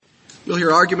You'll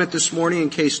hear argument this morning in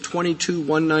Case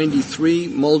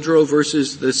 22-193, Muldrow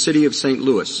versus the City of St.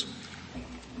 Louis.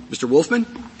 Mr. Wolfman?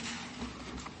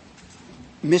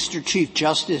 Mr. Chief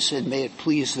Justice, and may it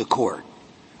please the Court,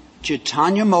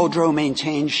 Tanya Muldrow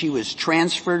maintains she was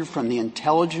transferred from the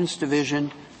Intelligence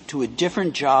Division to a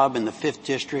different job in the 5th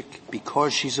District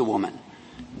because she's a woman.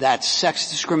 That's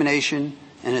sex discrimination,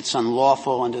 and it's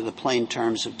unlawful under the plain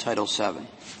terms of Title VII.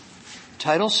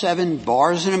 Title VII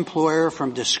bars an employer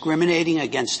from discriminating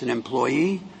against an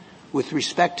employee with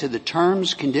respect to the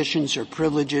terms, conditions, or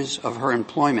privileges of her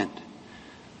employment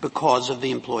because of the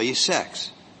employee's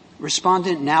sex.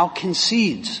 Respondent now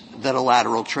concedes that a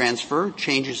lateral transfer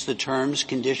changes the terms,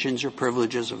 conditions, or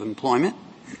privileges of employment.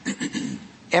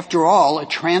 After all, a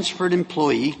transferred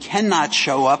employee cannot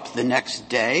show up the next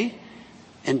day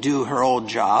and do her old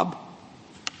job.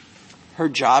 Her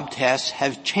job tasks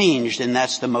have changed, and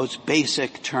that's the most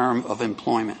basic term of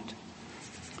employment.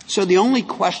 So the only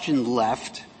question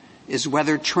left is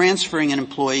whether transferring an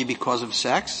employee because of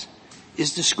sex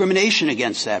is discrimination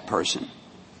against that person.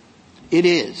 It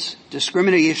is.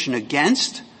 Discrimination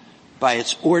against, by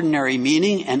its ordinary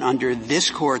meaning and under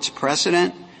this Court's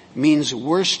precedent, means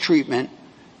worse treatment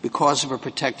because of a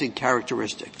protected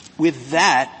characteristic. With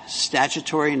that,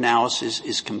 statutory analysis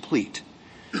is complete.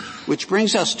 Which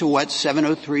brings us to what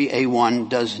 703A1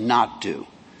 does not do.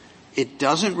 It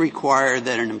doesn't require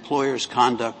that an employer's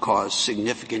conduct cause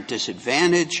significant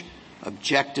disadvantage,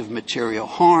 objective material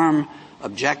harm,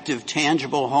 objective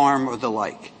tangible harm, or the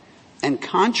like. And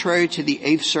contrary to the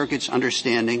Eighth Circuit's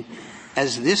understanding,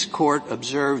 as this Court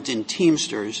observed in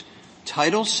Teamsters,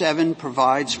 Title VII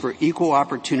provides for equal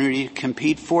opportunity to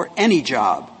compete for any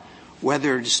job,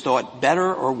 whether it is thought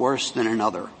better or worse than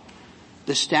another.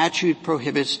 The statute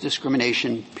prohibits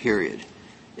discrimination, period.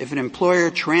 If an employer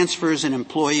transfers an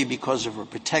employee because of a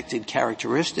protected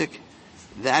characteristic,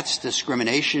 that's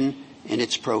discrimination, and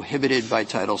it's prohibited by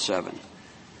Title VII.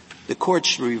 The Court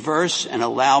should reverse and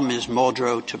allow Ms.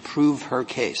 Muldrow to prove her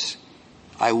case.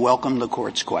 I welcome the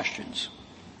Court's questions.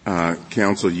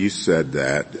 Counsel, you said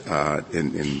that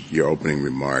in your opening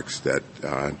remarks that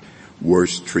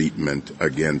worse treatment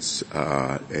against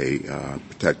a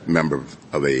member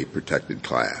of a protected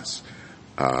class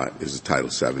is a Title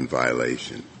VII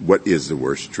violation. What is the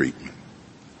worst treatment?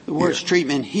 The worst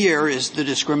treatment here is the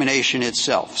discrimination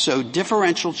itself. So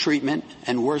differential treatment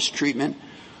and worse treatment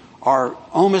are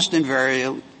almost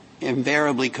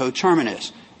invariably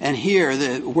coterminous. And here,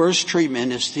 the worst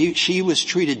treatment is she was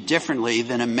treated differently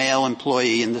than a male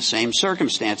employee in the same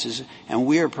circumstances, and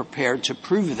we are prepared to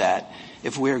prove that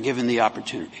if we are given the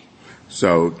opportunity.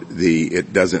 So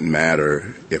it doesn't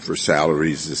matter if her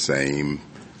salary is the same,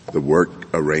 the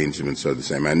work arrangements are the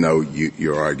same. I know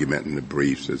your argument in the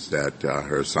briefs is that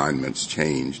her assignments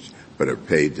changed, but her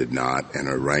pay did not and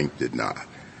her rank did not.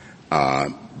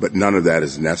 But none of that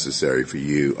is necessary for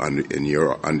you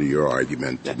under your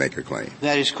argument to make a claim.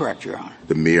 That is correct, Your Honor.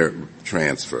 The mere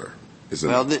transfer is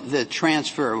the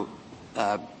transfer,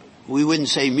 we wouldn't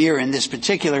say mere in this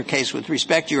particular case with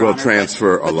respect to Your Honor.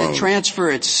 Transfer but alone. The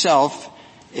transfer itself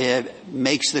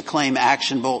makes the claim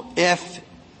actionable if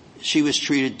she was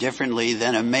treated differently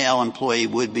than a male employee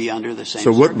would be under the same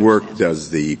circumstances. So what work does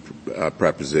the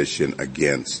preposition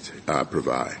against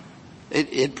provide?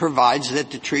 It provides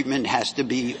that the treatment has to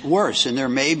be worse, and there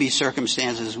may be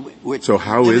circumstances which. So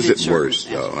how is it worse,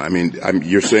 though? I mean,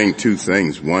 you're saying two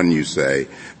things. One, you say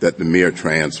that the mere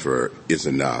transfer is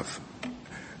enough,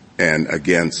 and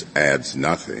against adds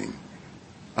nothing,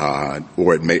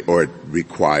 or it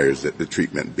requires that the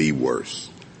treatment be worse.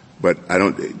 But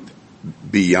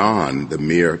beyond the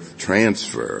mere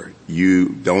transfer, you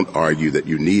don't argue that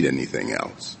you need anything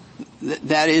else.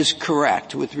 That is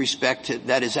correct with respect to,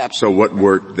 that is absolutely. So what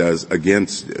work does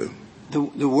against do?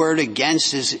 The word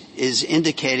against is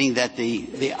indicating that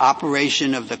the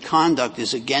operation of the conduct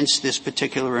is against this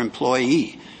particular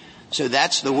employee. So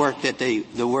that's the work that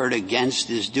the word against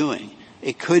is doing.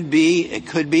 It could be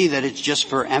that it's just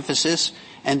for emphasis,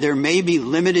 and there may be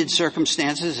limited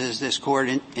circumstances, as this Court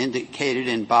indicated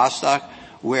in Bostock,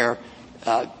 where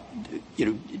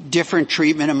different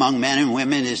treatment among men and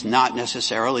women is not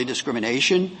necessarily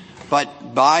discrimination,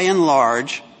 but by and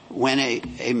large, when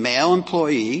a male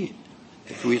employee,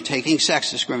 if we're taking sex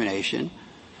discrimination,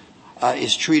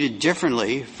 is treated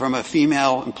differently from a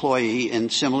female employee in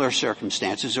similar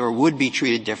circumstances, or would be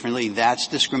treated differently, that's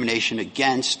discrimination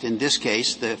against, in this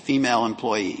case, the female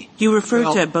employee. You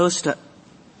referred to Bostock.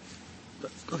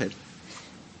 Go ahead.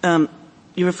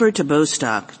 You referred to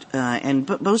Bostock, and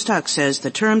Bostock says the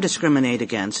term discriminate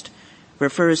against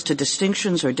refers to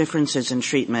distinctions or differences in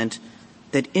treatment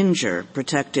that injure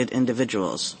protected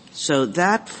individuals. So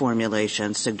that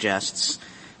formulation suggests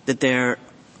that there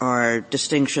are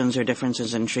distinctions or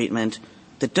differences in treatment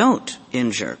that don't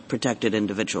injure protected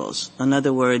individuals. In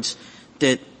other words,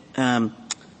 that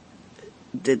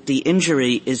the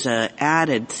injury is an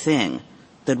added thing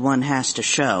that one has to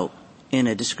show in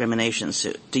a discrimination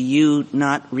suit. Do you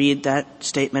not read that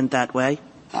statement that way?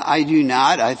 I do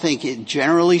not. I think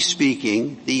generally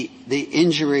speaking, the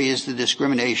injury is the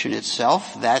discrimination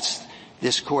itself. That's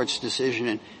this court's decision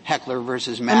in Heckler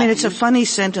versus Matthews. I mean, it's a funny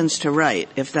sentence to write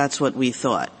if that's what we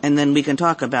thought. And then we can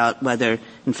talk about whether,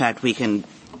 in fact, we can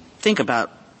think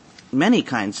about many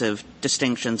kinds of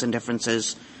distinctions and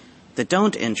differences that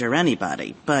don't injure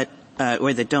anybody, but,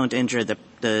 or that don't injure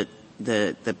that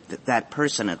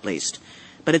person at least.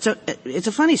 But it's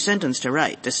a funny sentence to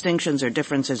write. Distinctions or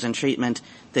differences in treatment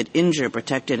that injure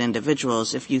protected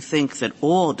individuals if you think that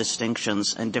all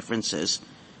distinctions and differences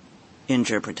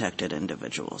injure protected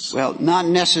individuals. Well, not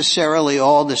necessarily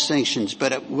all distinctions,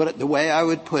 but the way I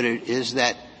would put it is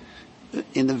that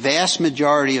in the vast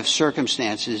majority of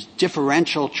circumstances,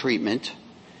 differential treatment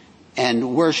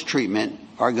and worse treatment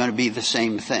are going to be the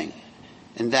same thing.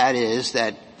 And that is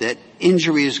that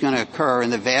injury is going to occur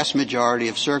in the vast majority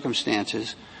of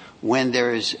circumstances when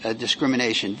there is a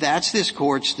discrimination. That's this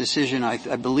court's decision, I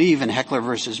believe, in Heckler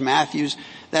versus Matthews.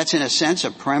 That's in a sense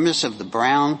a premise of the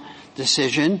Brown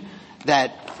decision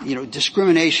that,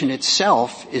 discrimination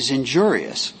itself is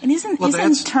injurious. And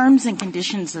isn't terms and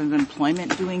conditions of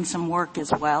employment doing some work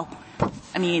as well?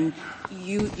 I mean,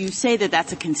 you say that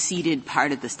that's a conceded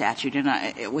part of the statute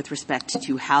and with respect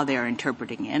to how they're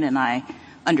interpreting it, and I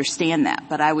understand that.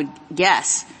 But I would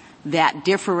guess that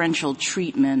differential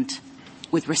treatment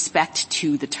with respect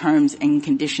to the terms and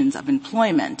conditions of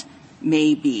employment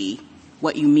may be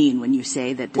what you mean when you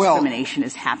say that discrimination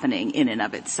is happening in and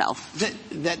of itself.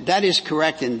 That is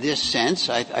correct in this sense.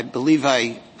 I believe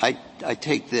I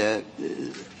take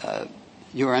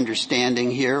your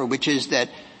understanding here, which is that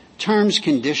terms,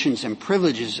 conditions, and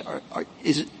privileges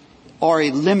are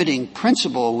a limiting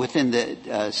principle within the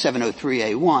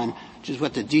 703A1, which is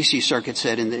what the D.C. Circuit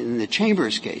said in the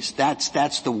Chambers case.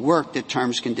 That's the work that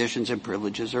terms, conditions, and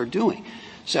privileges are doing.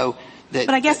 So the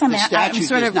statute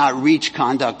does not reach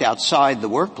conduct outside the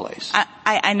workplace.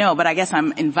 I know, but I guess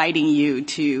I'm inviting you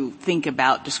to think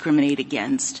about discriminate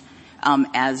against,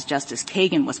 as Justice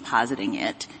Kagan was positing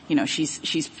it. She's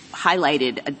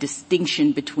highlighted a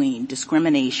distinction between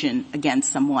discrimination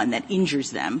against someone that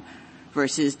injures them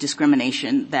versus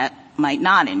discrimination that might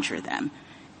not injure them.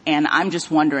 And I'm just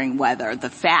wondering whether the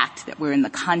fact that we're in the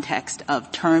context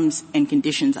of terms and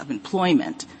conditions of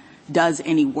employment does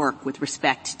any work with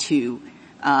respect to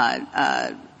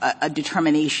a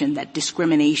determination that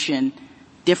discrimination,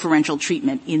 differential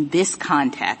treatment in this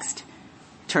context,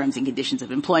 terms and conditions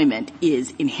of employment,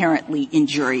 is inherently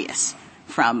injurious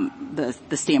from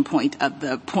the standpoint of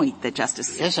the point that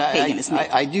Justice Kagan is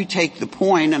making. I do take the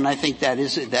point, and I think that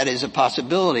is a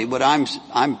possibility. But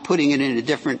I'm putting it in a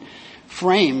different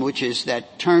frame, which is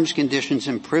that terms, conditions,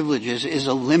 and privileges is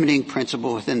a limiting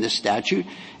principle within the statute,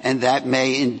 and that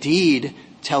may indeed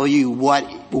tell you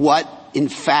what in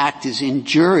fact is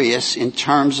injurious in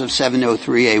terms of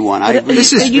 703A1. I agree.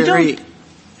 This is very,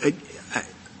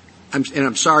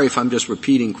 I'm sorry if I'm just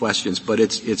repeating questions, but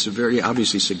it's a very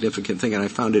obviously significant thing, and I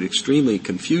found it extremely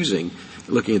confusing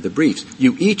looking at the briefs.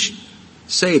 You each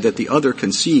say that the other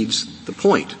concedes the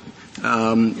point,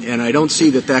 and I don't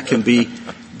see that can be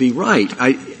right.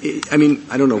 I mean,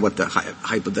 I don't know what the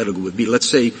hypothetical would be. Let's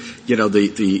say,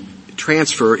 the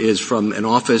transfer is from an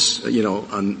office,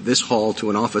 on this hall to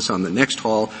an office on the next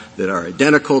hall that are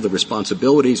identical. The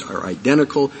responsibilities are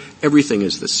identical. Everything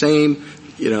is the same.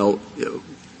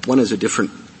 One is a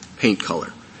different paint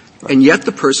color. Right. And yet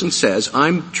the person says,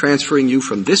 I'm transferring you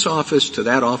from this office to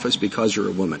that office because you're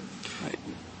a woman. Right.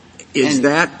 Is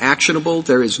that actionable?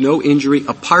 There is no injury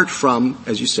apart from,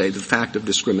 as you say, the fact of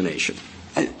discrimination.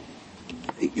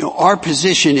 Our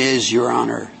position is, Your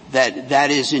Honor, that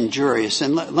is injurious.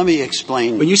 And let me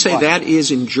explain. When you say that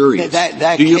is injurious,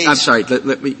 I'm sorry,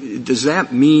 does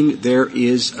that mean there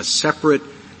is a separate,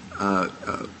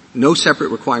 no separate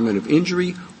requirement of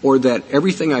injury, or that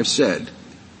everything I've said,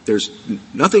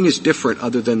 nothing is different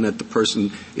other than that the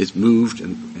person is moved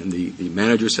and the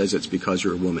manager says it's because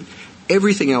you're a woman.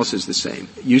 Everything else is the same.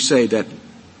 You say that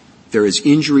there is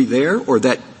injury there, or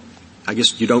that I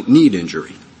guess you don't need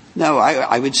injury. No,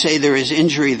 I would say there is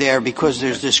injury there because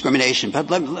there's discrimination. But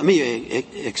let me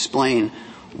explain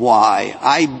why.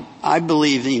 I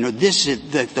believe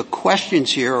that, the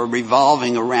questions here are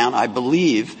revolving around, I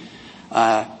believe,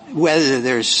 whether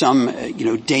there's some,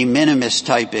 de minimis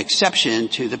type exception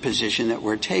to the position that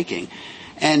we're taking.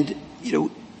 And,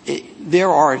 there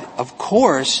are, of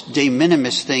course, de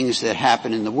minimis things that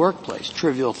happen in the workplace,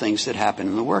 trivial things that happen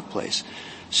in the workplace.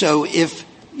 So if,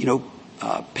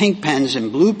 pink pens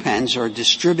and blue pens are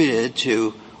distributed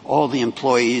to all the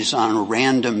employees on a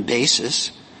random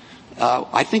basis,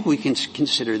 I think we can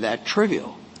consider that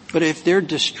trivial. But if they're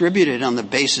distributed on the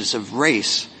basis of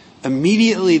race,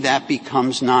 immediately that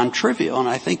becomes non-trivial. And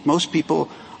I think most people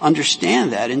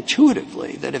understand that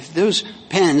intuitively, that if those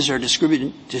pens are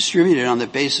distributed on the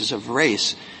basis of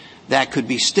race, that could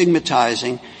be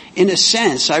stigmatizing. In a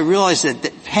sense, I realize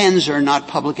that pens are not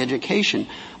public education,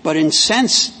 but in a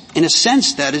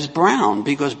sense that is Brown,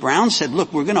 because Brown said,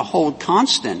 look, we're going to hold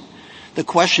constant the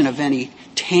question of any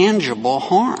tangible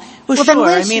harm. Well, sure.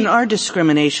 I mean, our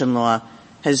discrimination law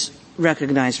has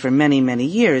recognized for many, many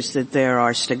years that there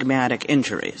are stigmatic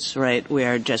injuries, right,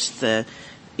 where just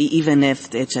even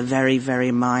if it's a very,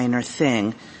 very minor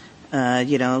thing,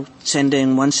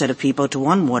 sending one set of people to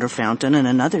one water fountain and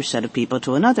another set of people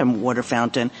to another water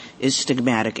fountain is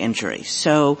stigmatic injury.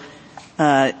 So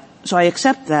I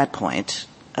accept that point.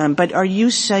 But are you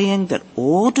saying that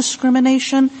all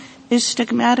discrimination is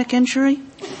stigmatic injury?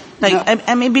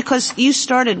 I mean, because you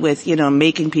started with,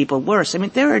 making people worse. I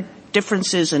mean, there are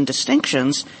differences and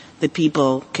distinctions that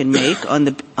people can make on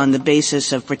the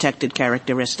basis of protected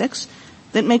characteristics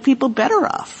that make people better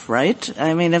off, right?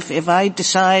 I mean, if I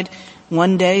decide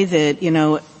one day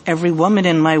that, every woman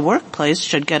in my workplace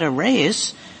should get a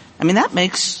raise, I mean, that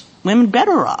makes women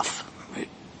better off. Right.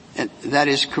 And that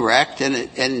is correct.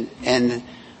 And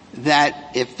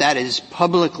that if that is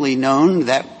publicly known,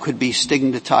 that could be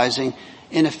stigmatizing,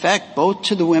 in effect, both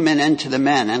to the women and to the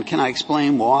men. And can I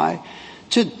explain why?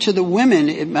 To the women,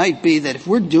 it might be that if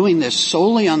we're doing this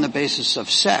solely on the basis of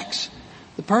sex,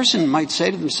 the person might say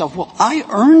to themselves, well, I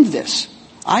earned this.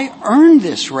 I earned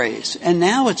this raise, and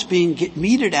now it's being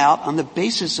meted out on the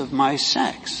basis of my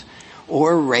sex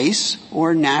or race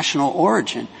or national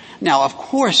origin. Now, of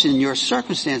course, in your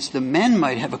circumstance, the men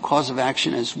might have a cause of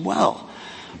action as well.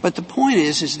 But the point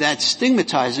is that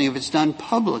stigmatizing if it's done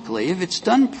publicly. If it's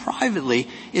done privately,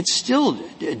 it's still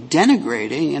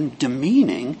denigrating and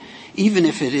demeaning, even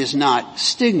if it is not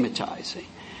stigmatizing.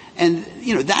 And,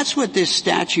 that's what this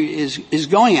statute is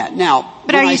going at. Now,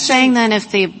 but are you saying then if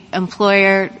the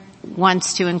employer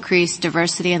wants to increase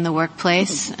diversity in the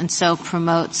workplace and so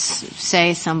promotes,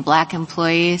 say, some black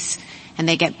employees and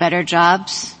they get better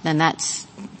jobs, then that's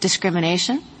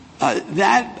discrimination?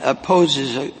 That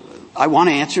poses I want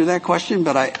to answer that question,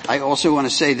 but I also want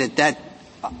to say that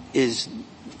is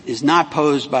not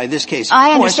posed by this case.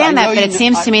 I understand that, but it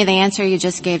seems to me the answer you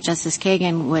just gave, Justice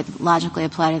Kagan, would logically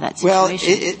apply to that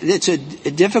situation. Well, it's a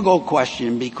difficult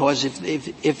question because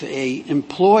if a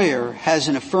employer has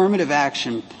an affirmative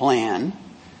action plan,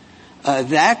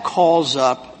 that calls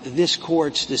up this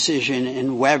court's decision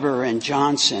in Weber and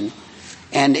Johnson,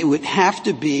 and it would have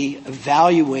to be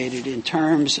evaluated in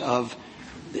terms of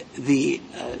the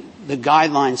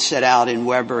guidelines set out in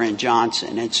Weber and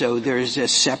Johnson. And so there's a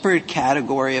separate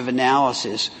category of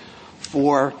analysis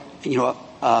for,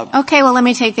 okay, well, let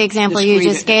me take the example you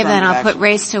just gave, then I'll put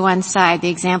race to one side. The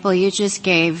example you just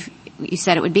gave, you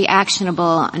said it would be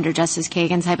actionable under Justice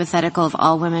Kagan's hypothetical of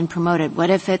all women promoted. What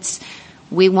if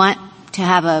we want to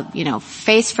have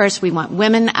face first, we want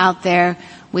women out there,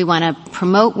 we want to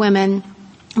promote women,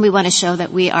 we want to show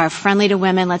that we are friendly to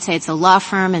women. Let's say it's a law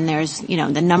firm and there's,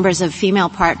 the numbers of female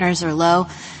partners are low,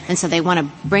 and so they want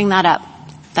to bring that up.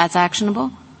 That's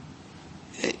actionable?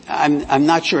 I'm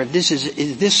not sure if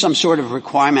is this some sort of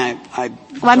requirement? I'm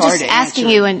just asking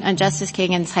you on Justice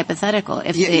Kagan's hypothetical.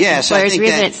 If the employer's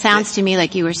reason, it sounds to me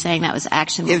like you were saying that was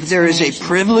actionable. If there is a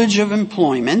privilege of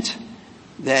employment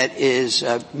that is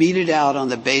meted out on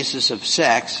the basis of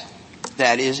sex,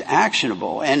 that is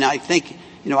actionable. And I think,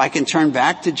 I can turn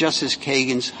back to Justice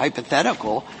Kagan's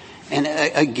hypothetical. And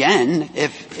again,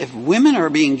 if women are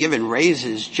being given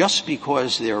raises just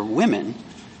because they're women,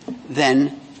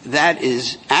 then that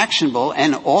is actionable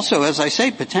and also, as I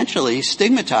say, potentially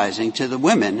stigmatizing to the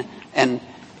women. And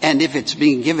if it's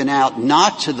being given out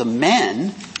not to the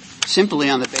men,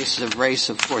 simply on the basis of race,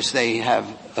 of course, they have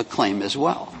a claim as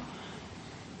well.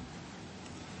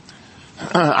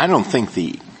 I don't think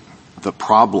the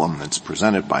problem that's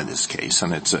presented by this case,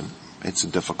 and it's a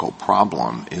difficult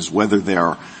problem, is whether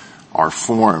there are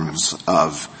forms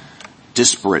of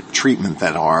disparate treatment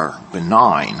that are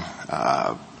benign.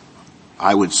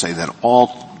 I would say that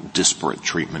all disparate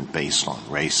treatment based on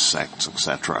race, sex,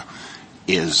 etc.,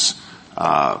 is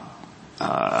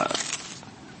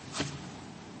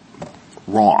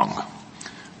wrong.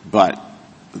 But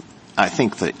I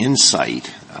think the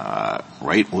insight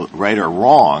right or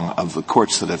wrong, of the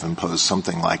courts that have imposed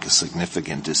something like a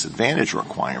significant disadvantage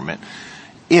requirement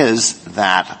is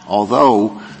that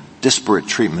although disparate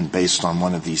treatment based on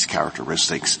one of these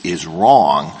characteristics is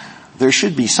wrong, there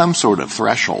should be some sort of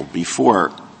threshold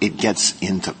before it gets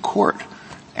into court.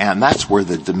 And that's where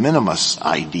the de minimis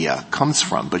idea comes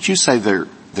from. But you say there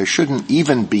shouldn't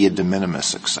even be a de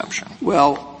minimis exception.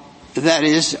 Well, that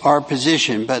is our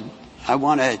position, but I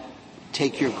want to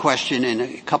take your question in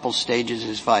a couple stages,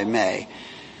 if I may.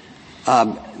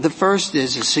 The first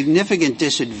is a significant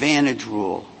disadvantage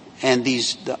rule, and the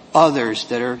others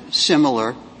that are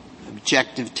similar,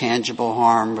 objective tangible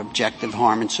harm, objective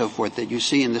harm, and so forth, that you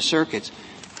see in the circuits,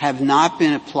 have not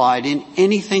been applied in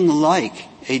anything like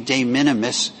a de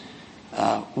minimis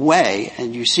way,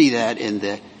 and you see that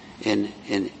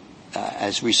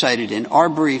as recited in our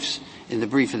briefs, in the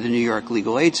brief of the New York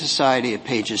Legal Aid Society at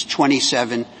pages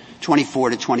 24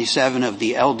 to 27 of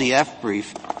the LDF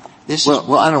brief.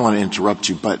 Well, I don't want to interrupt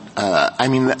you, but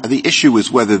the issue is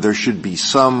whether there should be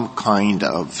some kind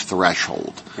of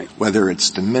threshold, right. Whether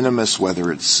it's de minimis,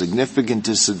 whether it's significant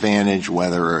disadvantage,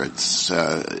 whether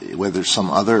some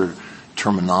other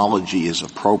terminology is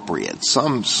appropriate,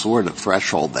 some sort of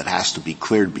threshold that has to be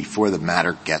cleared before the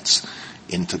matter gets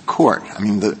into court. I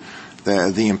mean,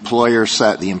 the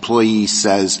employee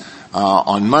says,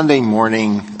 on Monday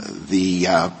morning,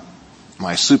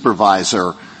 my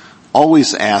supervisor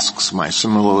always asks my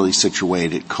similarly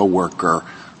situated coworker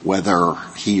whether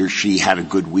he or she had a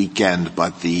good weekend,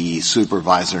 but the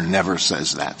supervisor never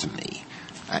says that to me.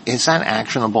 Is that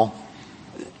actionable?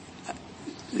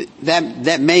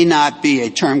 That may not be a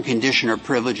term, condition, or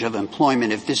privilege of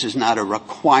employment if this is not a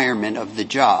requirement of the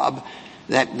job.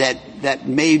 That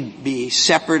may be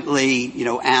separately,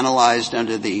 analyzed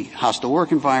under the hostile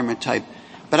work environment type.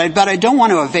 But I don't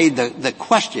want to evade the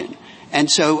question. And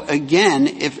so again,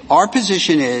 if our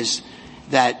position is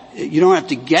that you don't have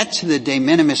to get to the de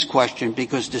minimis question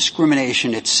because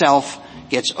discrimination itself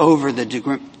gets over the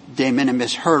de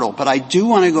minimis hurdle. But I do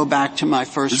want to go back to my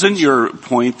first. Isn't your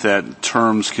point that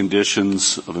terms,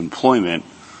 conditions of employment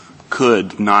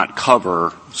could not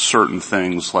cover certain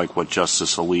things like what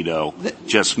Justice Alito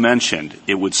just mentioned?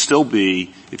 It would still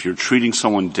be, if you're treating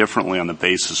someone differently on the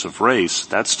basis of race,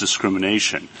 that's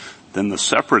discrimination. Then the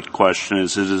separate question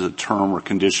is it a term or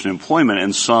condition of employment,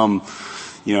 and some,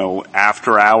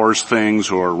 after hours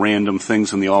things or random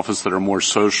things in the office that are more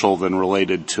social than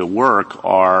related to work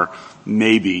are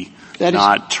maybe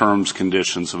not terms,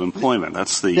 conditions of employment.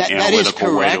 That's the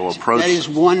analytical way to approach it. That is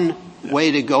one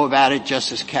way to go about it,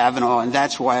 Justice Kavanaugh, and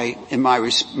that's why in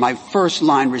my first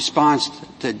line response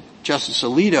to Justice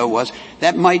Alito was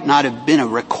that might not have been a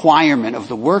requirement of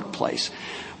the workplace.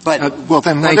 But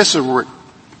then what is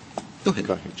Go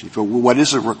ahead, Chief. What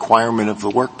is a requirement of the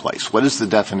workplace? What is the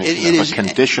definition of a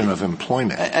condition of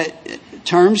employment?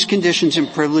 Terms, conditions,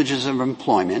 and privileges of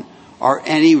employment are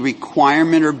any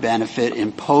requirement or benefit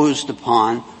imposed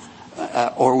upon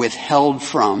or withheld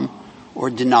from or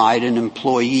denied an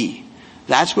employee.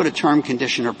 That's what a term,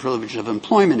 condition, or privilege of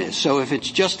employment is. So if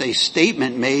it's just a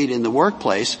statement made in the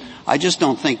workplace, I just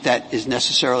don't think that is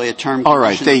necessarily a term,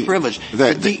 condition, or privilege.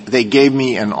 They gave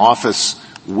me an office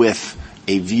with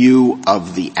a view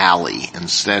of the alley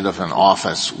instead of an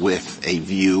office with a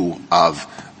view of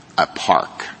a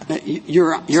park.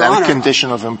 Your Is that Honor, a condition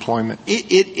of employment?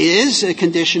 It is a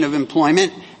condition of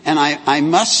employment, and I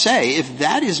must say, if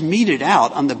that is meted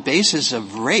out on the basis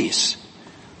of race,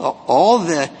 all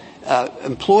the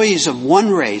employees of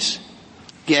one race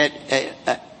get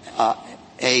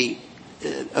a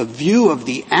view of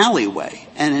the alleyway,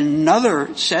 and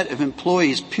another set of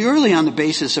employees purely on the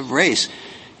basis of race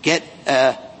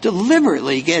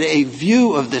deliberately get a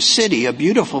view of the city, a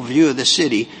beautiful view of the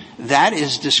city. That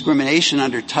is discrimination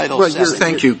under Title VII.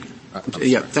 Thank you.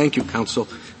 Thank you, counsel.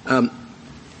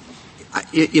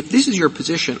 If this is your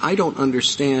position, I don't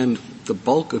understand the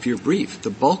bulk of your brief. The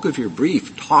bulk of your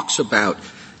brief talks about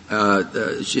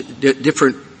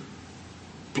different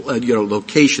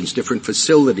locations, different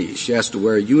facilities. She has to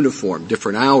wear a uniform,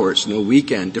 different hours, no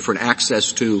weekend, different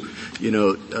access to,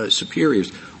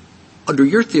 superiors. Under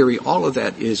your theory, all of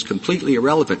that is completely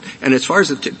irrelevant. And as far as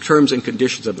the terms and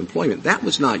conditions of employment, that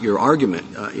was not your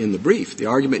argument in the brief. The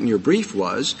argument in your brief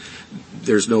was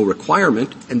there's no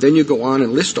requirement, and then you go on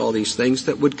and list all these things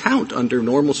that would count under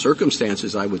normal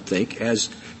circumstances, I would think, as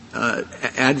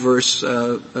adverse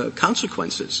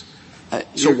consequences.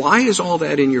 So why is all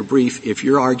that in your brief if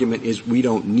your argument is we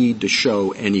don't need to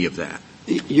show any of that?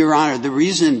 Your Honor, the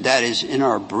reason that is in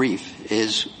our brief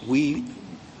is we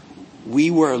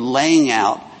were laying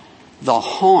out the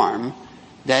harm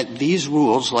that these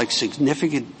rules, like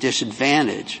significant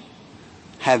disadvantage,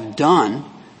 have done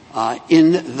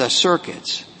in the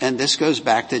circuits. And this goes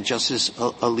back to Justice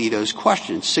Alito's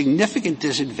question. Significant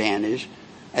disadvantage,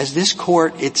 as this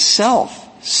court itself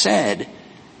said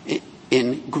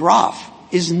in Groff,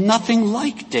 is nothing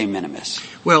like de minimis.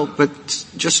 Well, but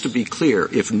just to be clear,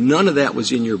 if none of that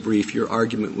was in your brief, your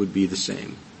argument would be the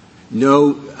same.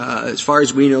 No, as far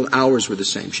as we know, ours were the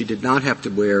same. She did not have to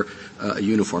wear a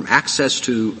uniform. Access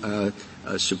to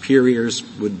superiors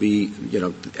would be,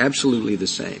 absolutely the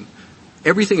same.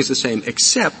 Everything is the same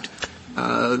except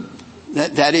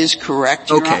that is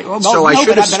correct. Okay, so I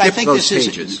should have skipped those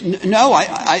pages.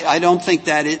 I don't think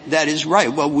that is right.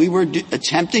 What we were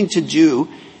attempting to do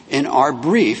in our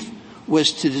brief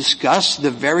was to discuss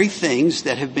the very things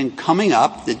that have been coming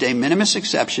up, the de minimis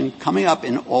exception coming up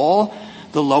in all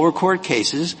the lower court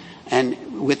cases,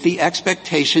 and with the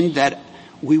expectation that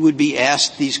we would be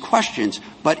asked these questions.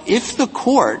 But if the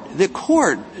court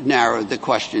narrowed the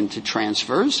question to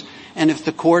transfers, and if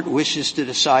the court wishes to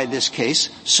decide this case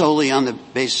solely on the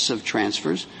basis of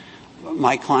transfers,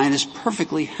 my client is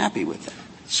perfectly happy with that.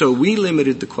 So we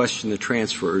limited the question to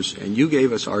transfers, and you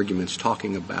gave us arguments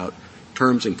talking about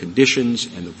terms and conditions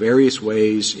and the various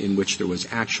ways in which there was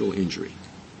actual injury.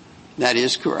 That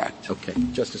is correct. Okay.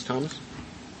 Justice Thomas?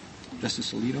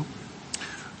 Justice Alito?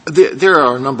 There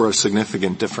are a number of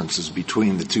significant differences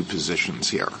between the two positions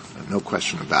here. No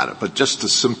question about it. But just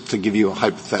to give you a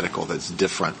hypothetical that's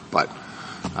different, but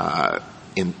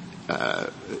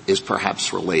is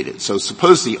perhaps related. So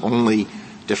suppose the only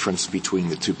difference between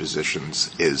the two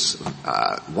positions is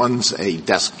one's a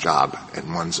desk job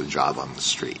and one's a job on the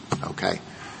street, okay?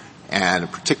 And a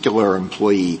particular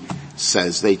employee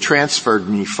says, they transferred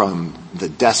me from the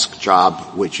desk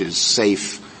job, which is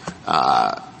safe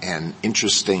and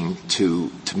interesting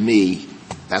to me,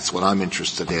 that's what I'm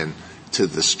interested in, to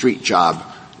the street job,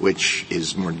 which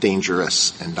is more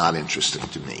dangerous and not interesting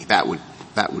to me. That would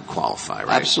qualify,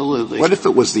 right? Absolutely. What if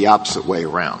it was the opposite way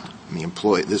around?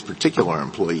 This particular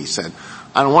employee said,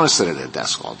 I don't want to sit at a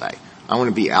desk all day. I want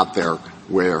to be out there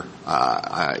where,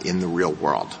 in the real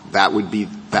world. That would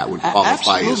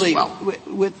qualify absolutely. as well.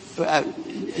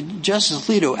 With Justice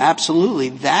Alito, absolutely.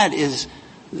 That is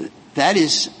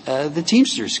the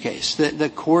Teamsters case. The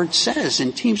court says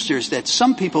in Teamsters that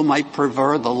some people might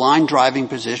prefer the line driving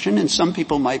position and some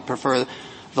people might prefer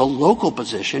the local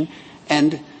position,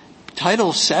 and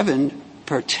Title VII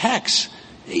protects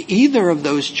either of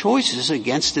those choices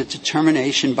against a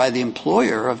determination by the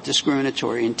employer of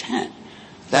discriminatory intent.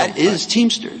 That is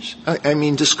Teamsters.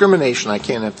 Discrimination, I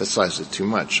can't emphasize it too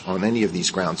much, on any of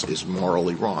these grounds is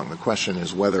morally wrong. The question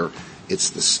is whether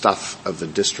it's the stuff of the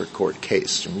district court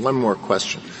case. And one more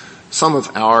question. Some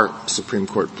of our Supreme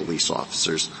Court police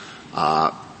officers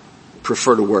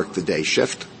prefer to work the day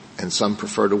shift, and some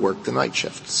prefer to work the night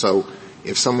shift. So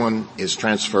if someone is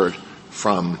transferred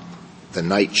from the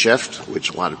night shift,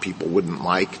 which a lot of people wouldn't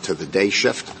like, to the day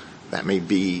shift, that may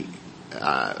be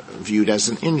viewed as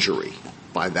an injury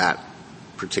by that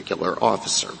particular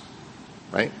officer,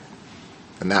 right?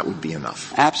 And that would be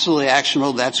enough. Absolutely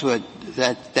actionable. That's the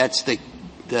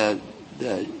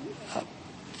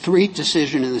Threat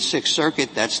decision in the Sixth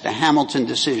Circuit. That's the Hamilton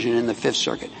decision in the Fifth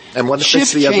Circuit. And what if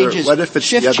it's the other way around?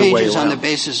 Shift changes on the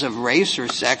basis of race or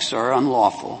sex are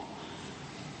unlawful.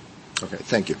 Okay,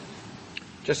 thank you.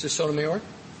 Justice Sotomayor?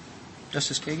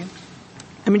 Justice Kagan?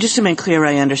 Just to make clear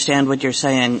I understand what you're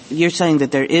saying. You're saying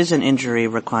that there is an injury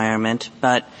requirement,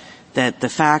 but that the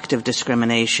fact of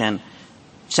discrimination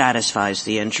satisfies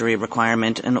the injury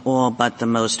requirement in all but the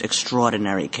most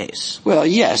extraordinary case. Well,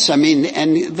 yes. I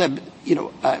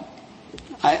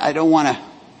don't want to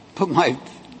put my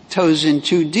toes in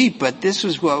too deep, but this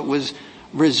is what was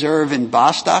reserved in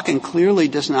Bostock and clearly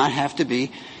does not have to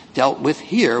be dealt with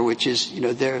here, which is,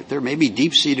 there may be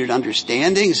deep-seated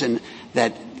understandings and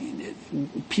that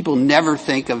people never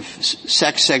think of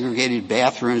sex-segregated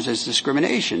bathrooms as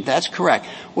discrimination. That's correct.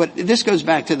 This goes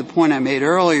back to the point I made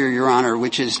earlier, Your Honor,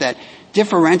 which is that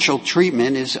differential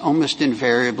treatment is almost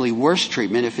invariably worse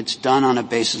treatment if it's done on a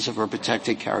basis of a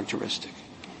protected characteristic.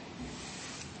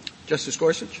 Justice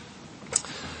Gorsuch?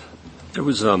 There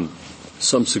was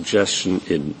some suggestion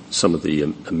in some of the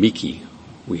amici,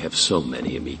 we have so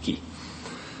many amici,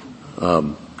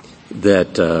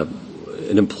 that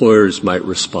employers might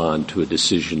respond to a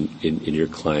decision in your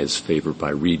client's favor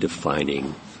by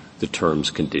redefining the terms,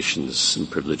 conditions, and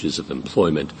privileges of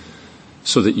employment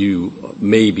so that you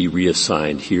may be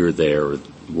reassigned here, there, or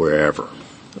wherever.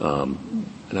 And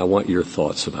I want your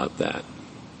thoughts about that.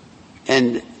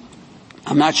 And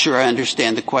I'm not sure I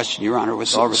understand the question, Your Honor,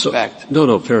 with all respect.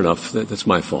 No, fair enough. That's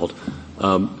my fault.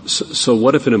 So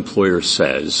what if an employer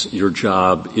says your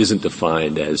job isn't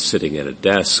defined as sitting at a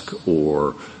desk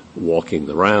or walking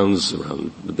the rounds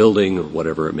around the building or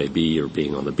whatever it may be, or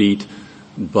being on the beat,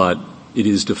 but it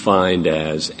is defined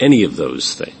as any of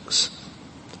those things,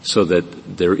 so that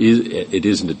it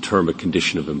isn't a term, a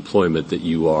condition of employment that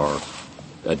you are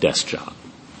a desk job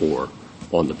or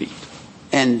on the beat.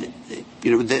 And,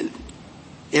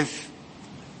 if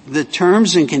the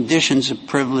terms and conditions of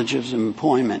privileges of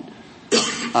employment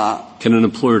can an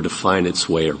employer define its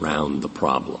way around the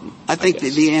problem? I think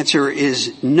the answer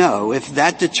is no. If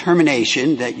that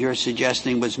determination that you're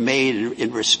suggesting was made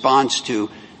in response to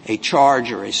a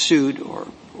charge or a suit or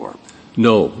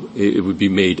No, it would be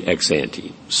made ex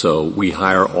ante. So we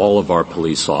hire all of our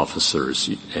police officers,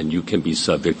 and you can be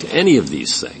subject to any of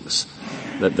these things.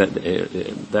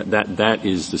 That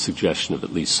is the suggestion of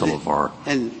at least some of our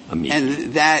amicus.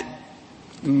 And that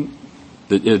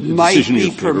might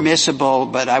be permissible,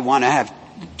 but I want to have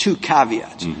two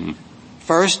caveats. Mm-hmm.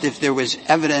 First, if there was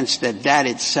evidence that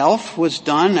itself was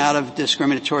done out of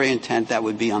discriminatory intent, that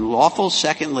would be unlawful.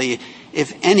 Secondly,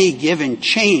 if any given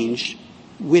change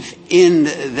within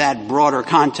that broader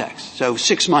context, so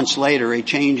 6 months later a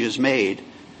change is made,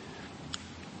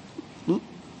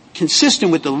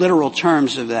 consistent with the literal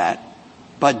terms of that,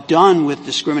 but done with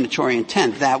discriminatory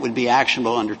intent, that would be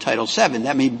actionable under Title VII.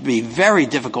 That may be very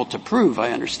difficult to prove,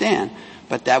 I understand,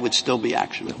 but that would still be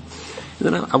actionable.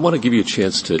 And then I want to give you a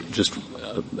chance to just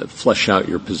flesh out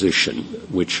your position,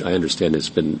 which I understand has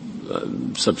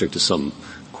been subject to some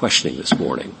questioning this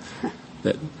morning,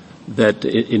 that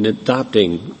in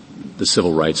adopting the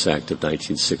Civil Rights Act of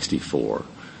 1964,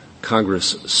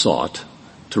 Congress sought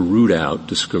to root out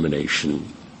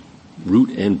discrimination,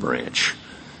 root and branch,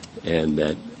 and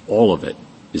that all of it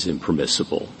is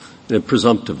impermissible and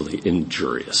presumptively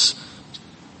injurious.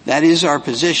 That is our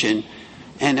position,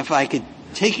 and if I could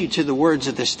take you to the words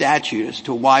of the statute as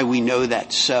to why we know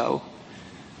that's so.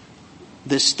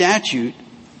 The statute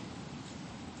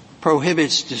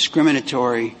prohibits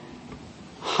discriminatory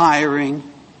hiring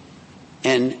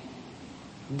and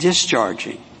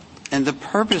discharging, and the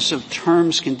purpose of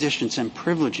terms, conditions, and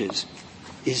privileges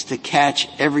is to catch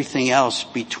everything else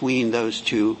between those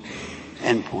two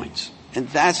endpoints. And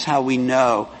that's how we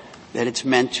know that it's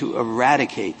meant to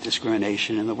eradicate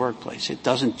discrimination in the workplace. It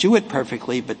doesn't do it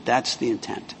perfectly, but that's the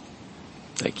intent.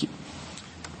 Thank you.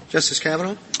 Justice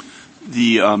Kavanaugh?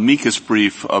 The amicus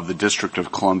brief of the District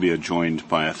of Columbia, joined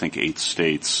by, I think, 8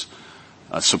 states,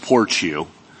 supports you,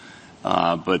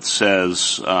 but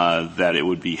says that it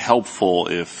would be helpful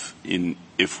if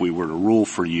we were to rule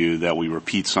for you that we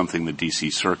repeat something the D.C.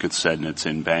 Circuit said in its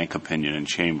in-bank opinion in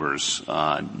Chambers,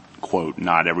 quote,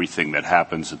 not everything that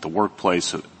happens at the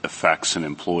workplace affects an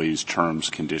employee's terms,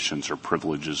 conditions, or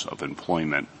privileges of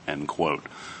employment, end quote.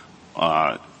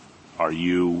 Are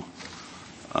you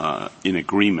in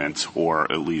agreement,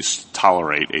 or at least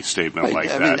tolerate a statement like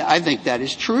that? I think that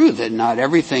is true, that not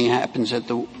everything happens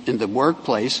in the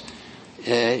workplace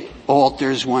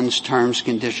alters one's terms,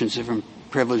 conditions, and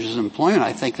privileges of employment.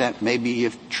 I think that may be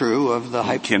true of one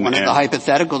of the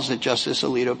hypotheticals that Justice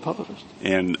Alito posed.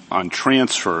 And on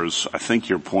transfers, I think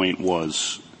your point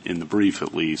was, in the brief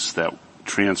at least, that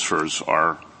transfers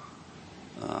are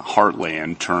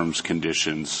heartland terms,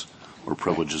 conditions, or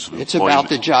privileges of employment. It's about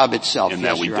the job itself. And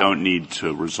that we don't need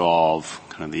to resolve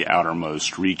kind of the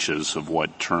outermost reaches of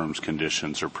what terms,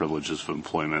 conditions, or privileges of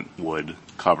employment would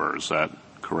cover. Is that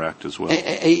correct as well?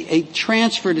 A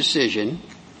transfer decision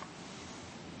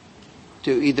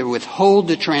to either withhold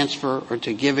the transfer or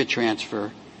to give a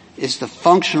transfer is the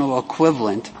functional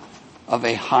equivalent of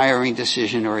a hiring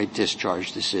decision or a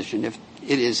discharge decision, if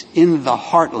it is in the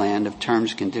heartland of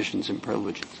terms, conditions, and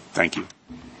privileges. Thank you.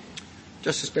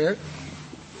 Justice Barrett?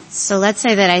 So let's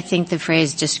say that I think the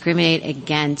phrase discriminate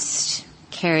against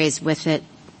carries with it,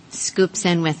 scoops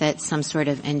in with it some sort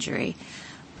of injury.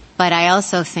 But I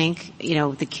also think, the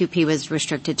QP was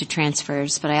restricted to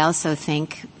transfers, but I also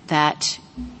think that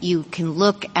you can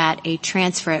look at a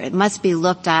transfer. It must be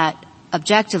looked at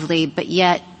objectively, but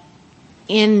yet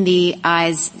in the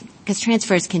eyes, because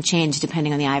transfers can change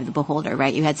depending on the eye of the beholder,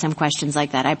 right? You had some questions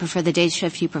like that. I prefer the day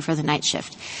shift, you prefer the night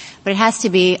shift. But it has to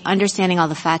be understanding all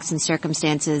the facts and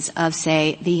circumstances of,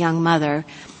 say, the young mother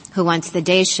who wants the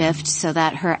day shift so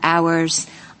that her hours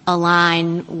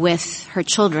align with her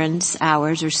children's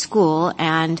hours or school,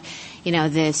 and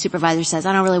the supervisor says,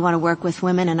 I don't really want to work with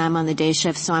women and I'm on the day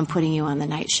shift, so I'm putting you on the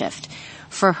night shift.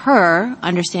 For her,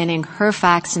 understanding her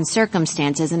facts and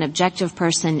circumstances, an objective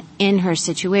person in her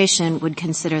situation would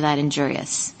consider that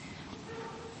injurious.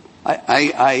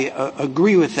 I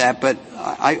agree with that, but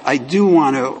I do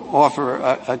want to offer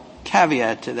a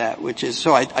caveat to that, which is,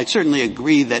 so I certainly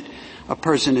agree that a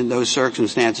person in those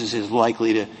circumstances is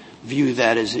likely to view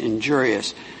that as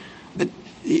injurious. But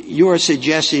you're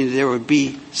suggesting there would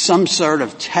be some sort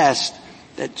of test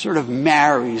that sort of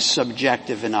marries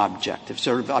subjective and objective,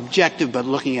 sort of objective but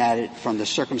looking at it from the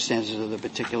circumstances of the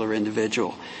particular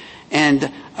individual.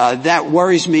 And that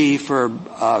worries me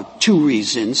for two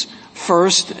reasons.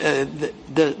 First,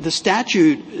 the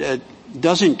statute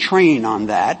doesn't train on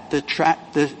that.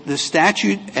 The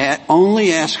statute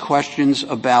only asks questions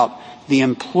about the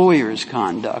employer's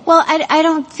conduct. Well, I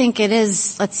don't think it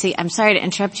is. Let's see. I'm sorry to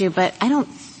interrupt you, but I don't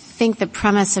think the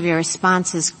premise of your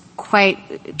response is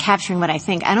quite capturing what I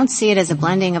think. I don't see it as a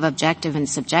blending of objective and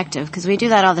subjective, because we do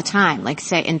that all the time, like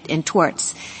say in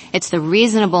torts. It's the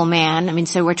reasonable man. I mean,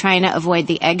 so we're trying to avoid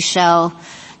the eggshell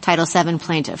Title VII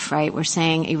plaintiff, right? We're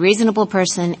saying a reasonable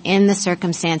person in the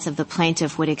circumstance of the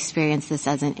plaintiff would experience this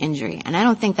as an injury. And I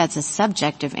don't think that's a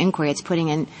subjective inquiry. It's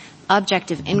putting an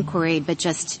objective inquiry, but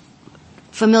just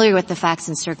familiar with the facts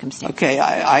and circumstances. Okay,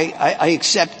 I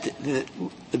accept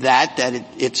that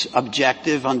it's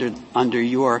objective under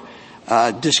your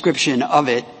description of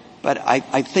it, but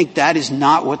I think that is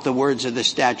not what the words of the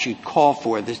statute call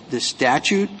for. The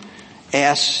statute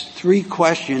asks three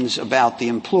questions about the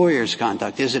employer's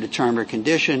conduct. Is it a term or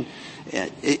condition?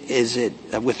 Is it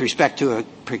with respect to a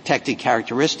protected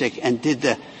characteristic? And did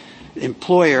the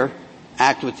employer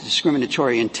act with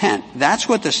discriminatory intent? That's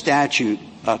what the statute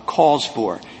calls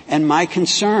for. And my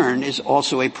concern is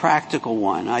also a practical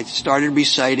one. I started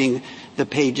reciting the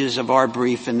pages of our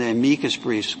brief and the amicus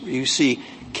briefs. You see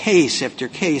case after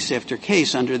case after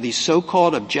case under these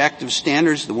so-called objective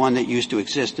standards, the one that used to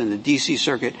exist in the D.C.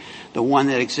 Circuit, the one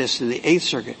that exists in the Eighth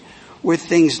Circuit, where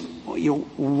things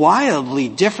wildly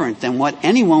different than what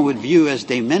anyone would view as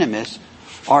de minimis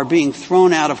are being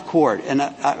thrown out of court. And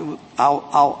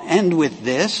I'll end with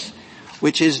this,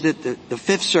 which is that the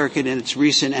Fifth Circuit in its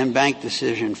recent en banc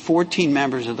decision, 14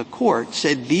 members of the court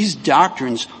said these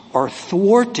doctrines are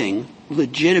thwarting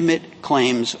legitimate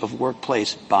claims of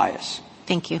workplace bias.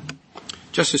 Thank you.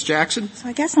 Justice Jackson? So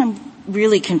I guess I'm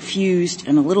really confused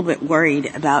and a little bit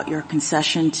worried about your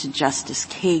concession to Justice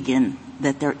Kagan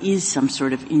that there is some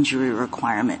sort of injury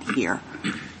requirement here.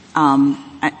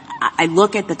 I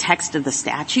look at the text of the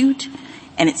statute,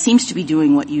 and it seems to be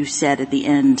doing what you said at the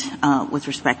end with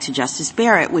respect to Justice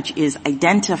Barrett, which is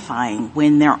identifying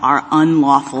when there are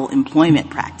unlawful employment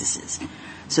practices.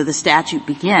 So the statute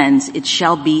begins, it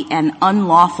shall be an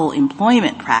unlawful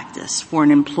employment practice for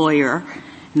an employer,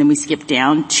 and then we skip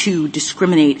down, to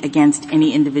discriminate against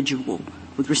any individual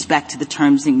with respect to the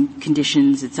terms and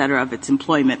conditions, et cetera, of its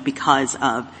employment because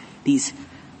of these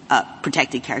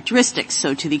protected characteristics.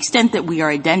 So to the extent that we are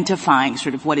identifying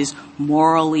sort of what is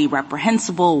morally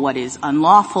reprehensible, what is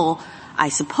unlawful, I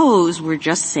suppose we're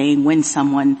just saying when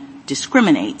someone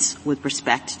discriminates with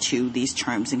respect to these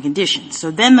terms and conditions. So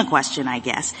then the question, I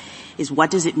guess, is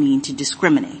what does it mean to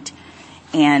discriminate?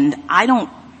 And I don't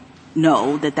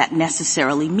know that that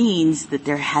necessarily means that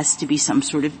there has to be some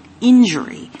sort of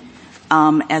injury.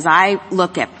 As I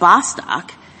look at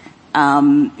Bostock,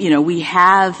 we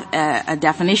have a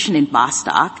definition in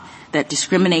Bostock that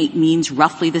discriminate means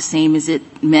roughly the same as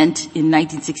it meant in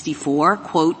 1964,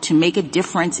 quote, to make a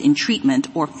difference in treatment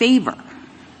or favor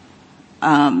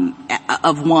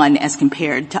of one as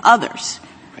compared to others.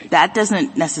 Right. That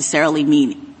doesn't necessarily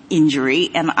mean injury,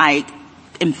 and I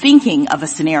am thinking of a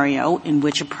scenario in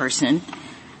which a person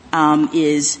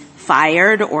is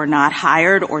fired or not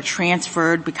hired or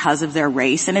transferred because of their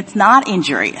race, and it's not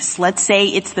injurious. Let's say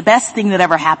it's the best thing that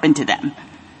ever happened to them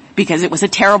because it was a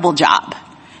terrible job.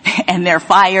 And they're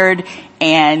fired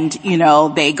and,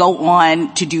 they go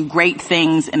on to do great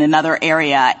things in another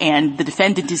area, and the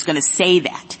defendant is going to say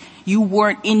that. You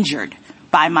weren't injured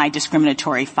by my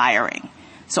discriminatory firing.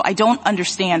 So I don't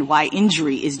understand why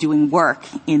injury is doing work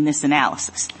in this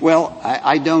analysis. Well,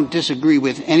 I don't disagree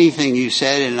with anything you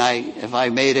said, and if I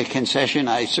made a concession,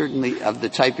 I certainly, of the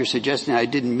type you're suggesting, I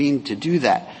didn't mean to do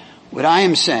that. What I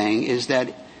am saying is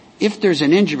that if there's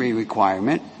an injury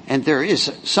requirement, and there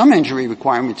is some injury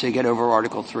requirement to get over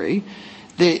Article 3,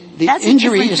 the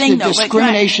injury is the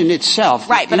discrimination itself.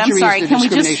 Right, but I'm sorry,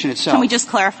 can we just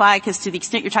clarify, because to the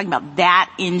extent you're talking about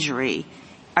that injury,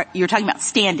 you're talking about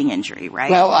standing injury,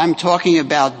 right? Well, I'm talking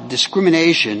about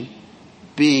discrimination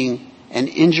being an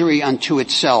injury unto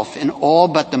itself in all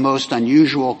but the most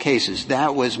unusual cases.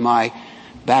 That was my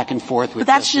back and forth with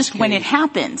But that's just when it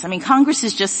happens. I mean, Congress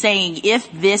is just saying if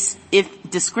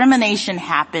discrimination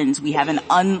happens, we have an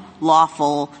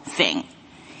unlawful thing.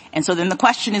 And so then the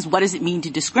question is, what does it mean to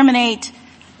discriminate?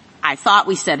 I thought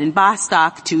we said in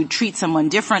Bostock to treat someone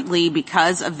differently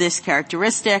because of this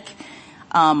characteristic.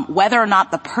 Whether or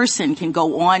not the person can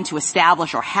go on to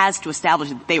establish or has to establish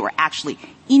that they were actually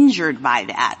injured by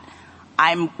that,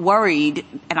 I'm worried,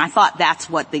 and I thought that's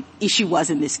what the issue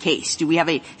was in this case. Do we have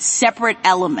a separate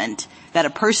element that a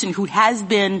person who has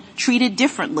been treated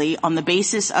differently on the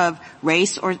basis of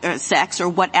race or sex or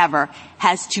whatever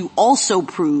has to also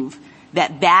prove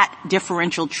that that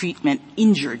differential treatment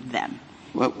injured them?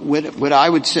 What I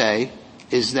would say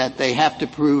is that they have to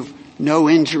prove no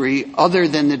injury other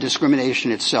than the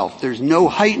discrimination itself. There's no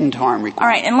heightened harm required.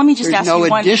 All right, and let me just ask you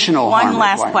one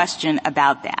last required. question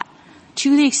about that.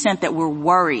 To the extent that we're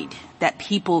worried that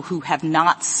people who have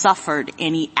not suffered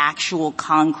any actual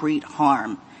concrete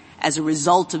harm as a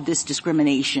result of this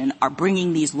discrimination are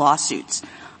bringing these lawsuits,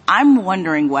 I'm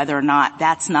wondering whether or not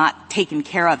that's not taken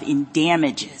care of in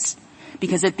damages.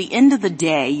 Because at the end of the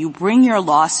day, you bring your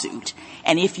lawsuit,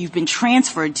 and if you've been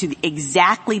transferred to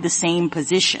exactly the same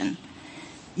position,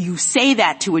 you say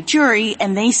that to a jury,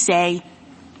 and they say,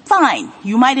 fine,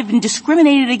 you might have been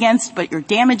discriminated against, but your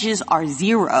damages are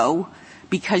zero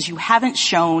because you haven't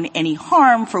shown any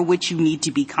harm for which you need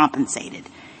to be compensated.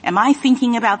 Am I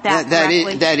thinking about that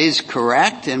correctly? That is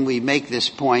correct, and we make this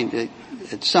point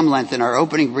at some length in our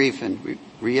opening brief and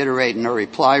reiterate in our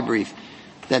reply brief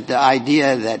that the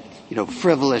idea that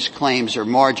frivolous claims or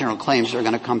marginal claims are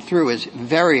going to come through is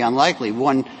very unlikely.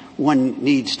 One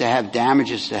needs to have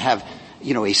damages to have,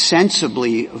 a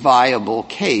sensibly viable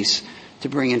case to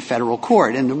bring in federal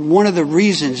court. And one of the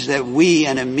reasons that we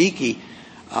and amici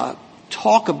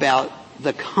talk about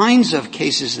the kinds of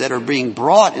cases that are being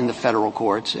brought in the federal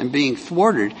courts and being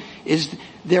thwarted is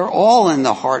they're all in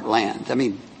the heartland. I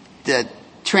mean, the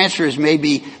transfers may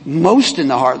be most in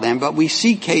the heartland, but we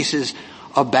see cases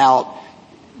about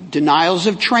denials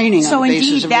of training on the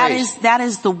basis of race. So indeed, that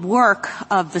is the work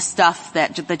of the stuff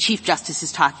that the Chief Justice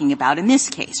is talking about in this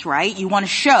case, right? You want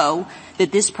to show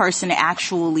that this person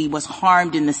actually was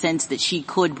harmed in the sense that she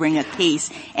could bring a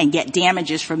case and get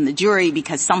damages from the jury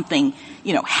because something,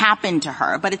 happened to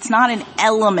her. But it's not an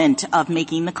element of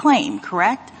making the claim,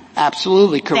 correct?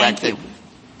 Absolutely correct. Thank you.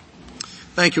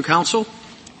 Thank you, counsel.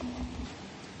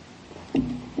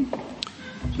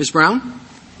 Ms. Brown?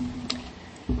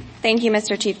 Thank you,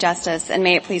 Mr. Chief Justice, and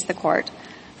may it please the Court.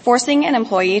 Forcing an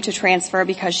employee to transfer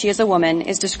because she is a woman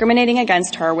is discriminating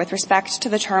against her with respect to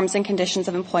the terms and conditions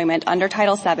of employment under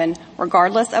Title VII,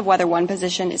 regardless of whether one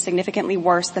position is significantly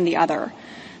worse than the other.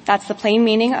 That's the plain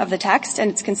meaning of the text,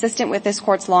 and it's consistent with this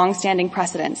Court's long-standing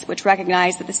precedents, which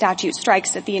recognize that the statute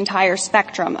strikes at the entire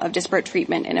spectrum of disparate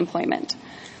treatment in employment.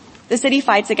 The city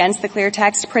fights against the clear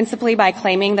text principally by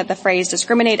claiming that the phrase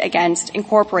discriminate against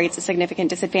incorporates a significant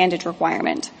disadvantage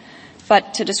requirement.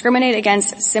 But to discriminate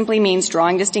against simply means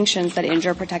drawing distinctions that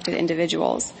injure protected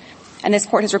individuals. And this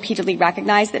Court has repeatedly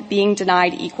recognized that being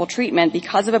denied equal treatment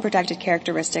because of a protected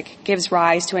characteristic gives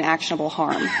rise to an actionable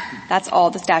harm. That's all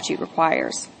the statute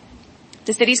requires.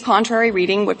 The city's contrary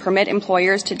reading would permit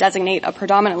employers to designate a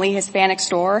predominantly Hispanic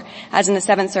store, as in the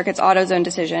Seventh Circuit's AutoZone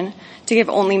decision, to give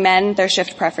only men their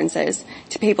shift preferences,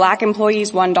 to pay black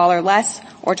employees $1 less,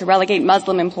 or to relegate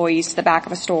Muslim employees to the back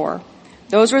of a store.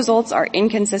 Those results are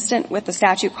inconsistent with the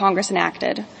statute Congress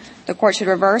enacted. The Court should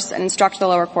reverse and instruct the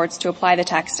lower courts to apply the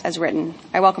text as written.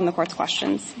 I welcome the Court's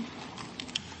questions.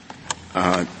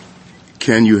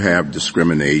 Can you have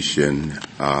discrimination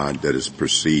that is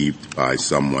perceived by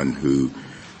someone who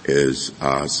is,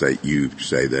 you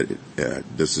say that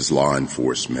this is law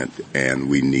enforcement and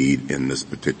we need in this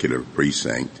particular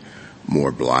precinct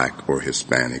more black or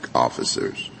Hispanic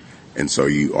officers, and so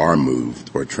you are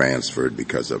moved or transferred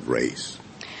because of race?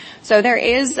 So there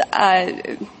is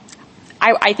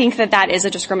I think that is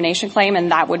a discrimination claim,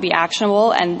 and that would be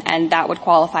actionable, and that would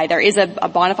qualify. There is a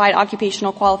bona fide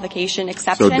occupational qualification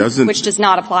exception, which does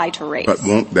not apply to race. But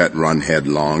won't that run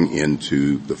headlong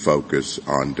into the focus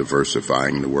on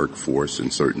diversifying the workforce in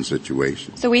certain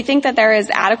situations? So we think that there is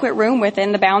adequate room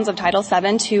within the bounds of Title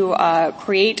VII to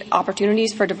create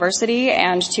opportunities for diversity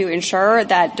and to ensure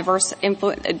that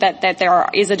that there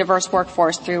is a diverse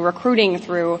workforce through recruiting,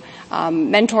 through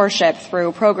mentorship,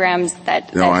 through programs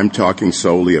that. No, I'm talking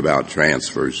solely about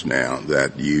transfers now,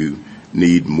 that you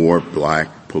need more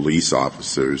black police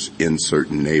officers in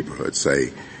certain neighborhoods,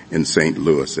 say in St.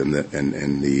 Louis in the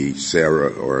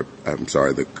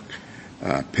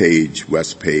Page,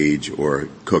 West Page or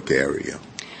Cook area.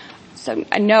 So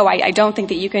no, I don't think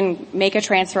that you can make a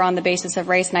transfer on the basis of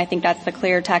race, and I think that's the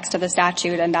clear text of the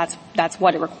statute, and that's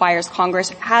what it requires. Congress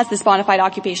has this bona fide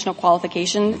occupational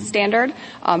qualification standard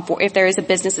for if there is a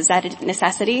business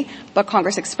necessity, but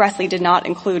Congress expressly did not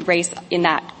include race in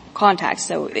that context.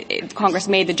 So Congress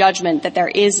made the judgment that there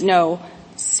is no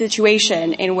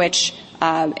situation in which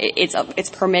it's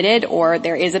permitted, or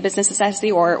there is a business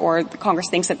necessity, or Congress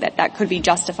thinks that could be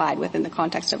justified within the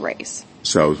context of race.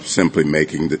 So simply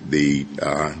making the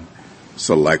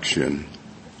selection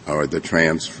or the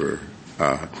transfer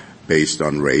based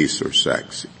on race or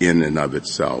sex in and of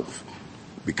itself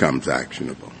becomes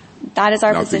actionable. That is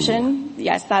our position.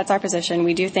 Yes, that's our position.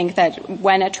 We do think that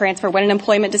when an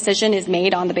employment decision is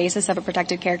made on the basis of a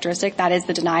protected characteristic, that is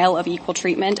the denial of equal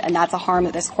treatment, and that's a harm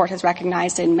that this court has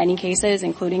recognized in many cases,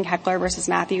 including Heckler versus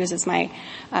Matthews, as my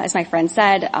friend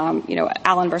said.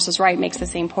 Allen versus Wright makes the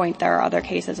same point. There are other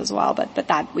cases as well, but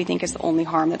that we think is the only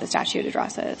harm that the statute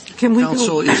addresses.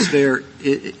 Counsel, is there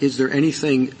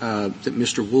anything that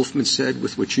Mr. Wolfman said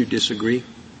with which you disagree?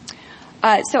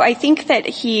 So I think that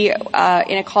he,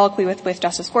 in a colloquy with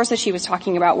Justice Gorsuch, he was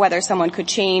talking about whether someone could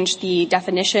change the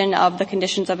definition of the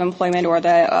conditions of employment or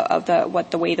the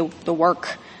way the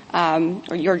work,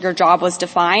 or your job was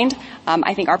defined.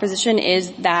 I think our position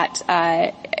is that,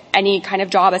 any kind of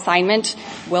job assignment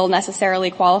will necessarily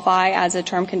qualify as a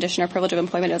term, condition, or privilege of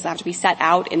employment. It doesn't have to be set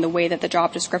out in the way that the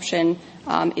job description,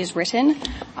 is written.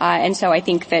 And so I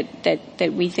think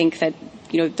that we think that,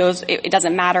 it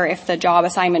doesn't matter if the job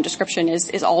assignment description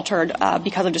is altered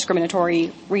because of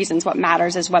discriminatory reasons. What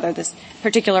matters is whether this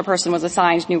particular person was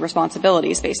assigned new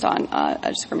responsibilities based on a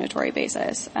discriminatory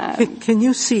basis. Can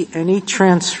you see any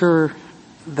transfer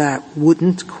that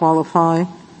wouldn't qualify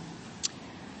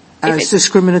as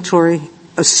discriminatory,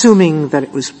 assuming that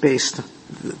it was based,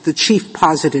 the chief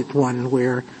posited one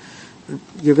where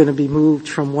you're going to be moved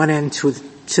from one end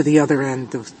to the other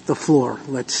end of the floor,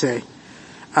 let's say?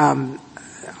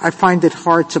 I find it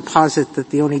hard to posit that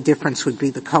the only difference would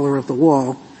be the color of the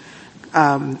wall.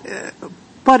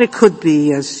 But it could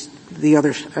be,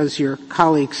 as your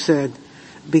colleague said,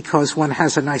 because one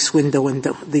has a nice window and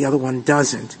the other one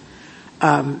doesn't.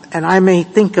 And I may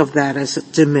think of that as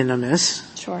de minimis.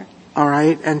 Sure. All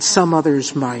right. And some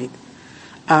others might.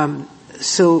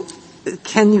 So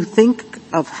can you think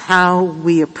of how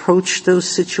we approach those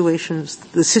situations,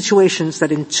 the situations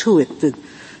that intuit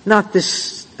not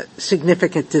this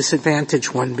significant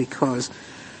disadvantage one, because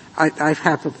I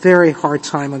have a very hard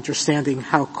time understanding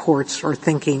how courts are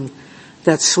thinking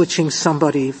that switching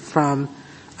somebody from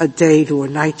a day to a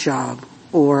night job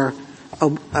or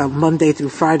a Monday through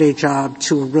Friday job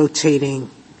to a rotating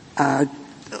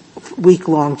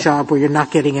week-long job where you're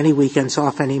not getting any weekends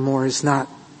off anymore is not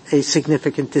a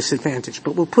significant disadvantage.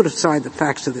 But we'll put aside the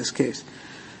facts of this case.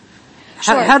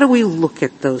 Sure. How do we look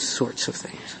at those sorts of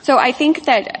things? So I think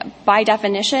that by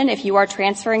definition, if you are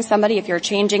transferring somebody, if you're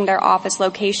changing their office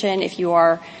location, if you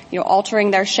are,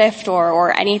 altering their shift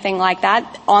or anything like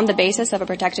that on the basis of a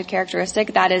protected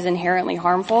characteristic, that is inherently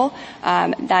harmful.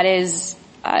 That is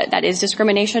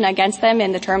discrimination against them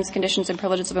in the terms, conditions, and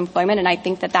privileges of employment, and I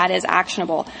think that is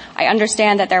actionable. I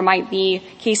understand that there might be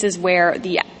cases where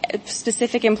the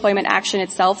specific employment action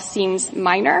itself seems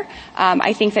minor.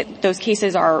 I think that those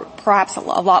cases are perhaps a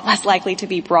lot less likely to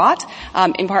be brought,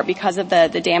 in part because of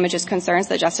the damages concerns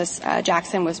that Justice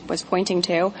Jackson was pointing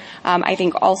to. I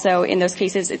think also in those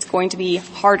cases it's going to be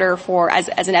harder as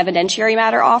an evidentiary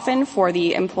matter often for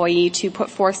the employee to put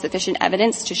forth sufficient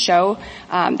evidence to show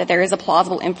that there is a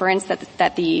plausible inference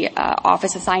that the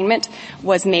office assignment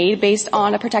was made based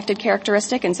on a protected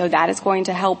characteristic, and so that is going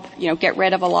to help get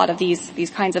rid of a lot of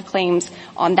these kinds of claims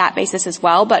on that basis as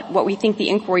well. But what we think the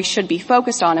inquiry should be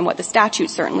focused on, and what the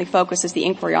statute certainly focuses the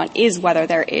inquiry on, is whether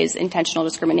there is intentional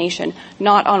discrimination,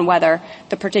 not on whether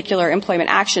the particular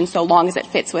employment action, so long as it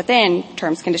fits within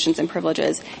terms, conditions, and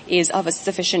privileges, is of a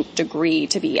sufficient degree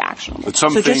to be actionable. But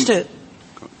so just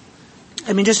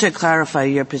to clarify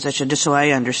your position, just so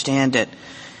I understand it,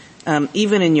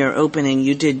 even in your opening,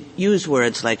 you did use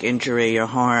words like injury or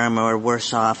harm or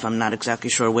worse off. I'm not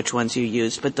exactly sure which ones you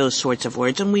used, but those sorts of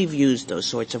words, and we've used those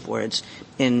sorts of words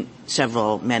in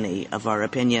many of our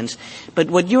opinions. But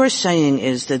what you're saying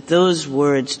is that those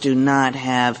words do not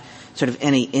have sort of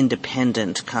any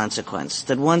independent consequence,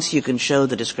 that once you can show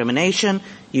the discrimination,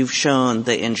 you've shown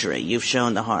the injury, you've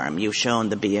shown the harm, you've shown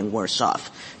the being worse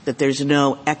off, that there's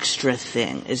no extra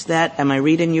thing. Am I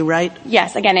reading you right?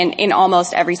 Yes. Again, in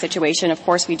almost every situation, of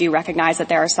course, we do recognize that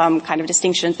there are some kind of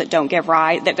distinctions that don't give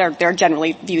rise, that they're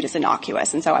generally viewed as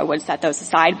innocuous, and so I would set those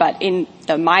aside. But in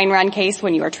the mine run case,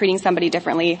 when you are treating somebody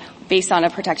differently based on a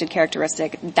protected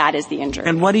characteristic, that is the injury.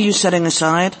 And what are you setting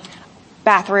aside?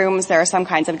 Bathrooms, there are some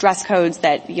kinds of dress codes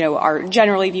that, are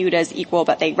generally viewed as equal,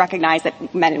 but they recognize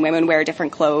that men and women wear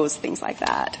different clothes, things like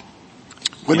that.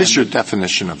 What is your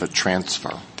definition of a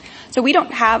transfer? So we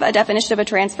don't have a definition of a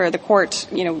transfer. The court,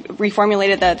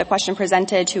 reformulated the question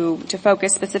presented to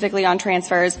focus specifically on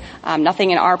transfers.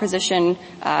 Nothing in our position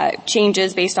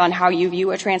changes based on how you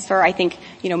view a transfer. I think,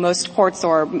 most courts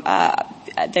or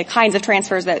the kinds of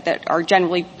transfers that are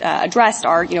generally addressed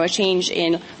are, a change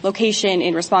in location,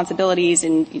 in responsibilities,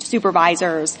 in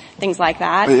supervisors, things like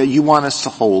that. You want us to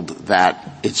hold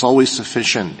that it's always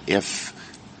sufficient if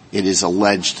it is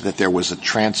alleged that there was a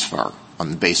transfer on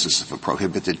the basis of a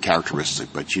prohibited characteristic,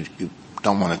 but you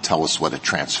don't want to tell us what a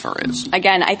transfer is.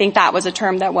 Again, I think that was a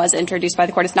term that was introduced by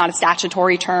the court. It's not a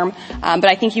statutory term, but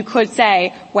I think you could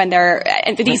say when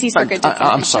and the D.C. Circuit did something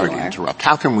I'm sorry similar. to interrupt.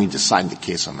 How can we decide the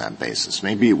case on that basis?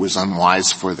 Maybe it was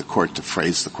unwise for the court to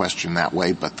phrase the question that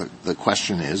way, but the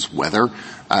question is whether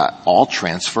all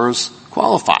transfers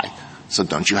qualify. So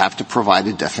don't you have to provide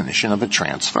a definition of a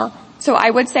transfer? So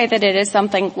I would say that it is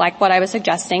something like what I was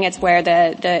suggesting. It's where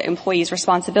the employee's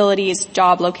responsibilities,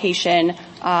 job location,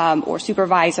 or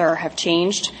supervisor have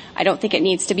changed. I don't think it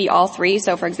needs to be all three.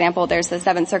 So, for example, there's the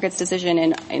Seventh Circuit's decision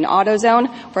in AutoZone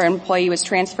where an employee was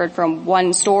transferred from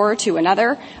one store to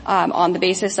another on the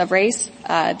basis of race.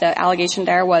 The allegation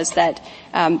there was that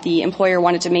the employer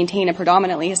wanted to maintain a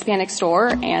predominantly Hispanic store,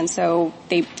 and so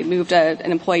they moved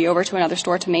an employee over to another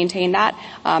store to maintain that.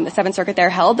 The Seventh Circuit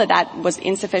there held that was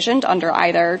insufficient under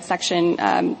either Section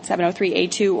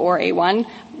 703A2 or A1.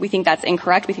 We think that's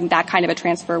incorrect. We think that kind of a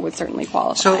transfer would certainly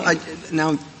qualify.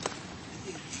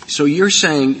 So you're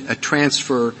saying a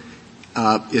transfer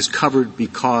is covered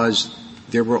because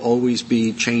there will always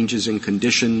be changes in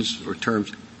conditions or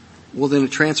terms. Well, then a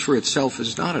transfer itself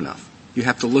is not enough. You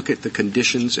have to look at the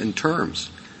conditions and terms.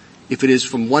 If it is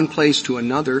from one place to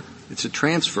another, it's a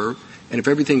transfer, and if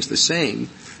everything's the same,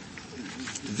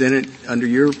 then under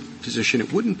your position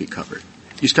it wouldn't be covered.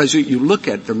 Because you look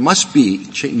at, there must be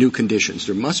new conditions,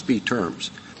 there must be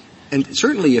terms. And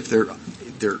certainly if there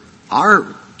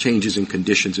are changes in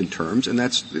conditions and terms, and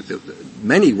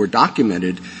many were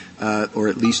documented, or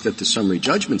at least at the summary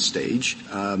judgment stage,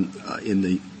 in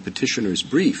the petitioner's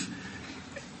brief.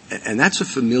 And that's a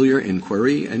familiar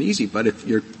inquiry and easy. But if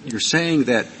you're saying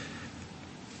that,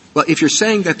 if you're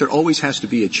saying that there always has to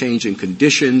be a change in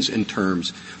conditions and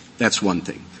terms, that's one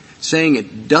thing. Saying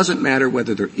it doesn't matter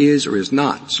whether there is or is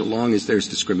not, so long as there's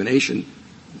discrimination,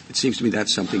 it seems to me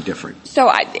that's something different.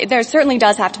 So there certainly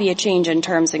does have to be a change in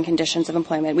terms and conditions of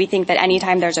employment. We think that any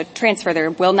time there's a transfer, there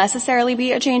will necessarily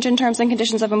be a change in terms and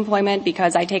conditions of employment,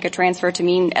 because I take a transfer to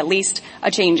mean at least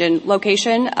a change in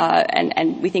location,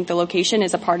 and we think the location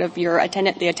is a part of the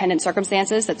attendant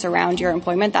circumstances that surround your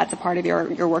employment. That's a part of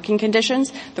your working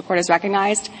conditions. The court has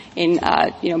recognized in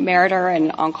Meritor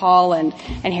and On-Call and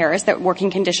Harris that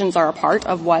working conditions are a part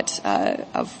of what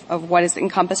is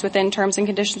encompassed within terms and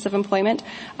conditions of employment.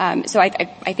 So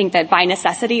I think that by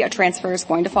necessity, a transfer is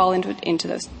going to fall into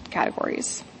those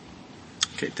categories.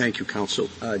 Okay, thank you, counsel.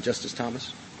 Justice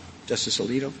Thomas? Justice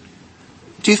Alito?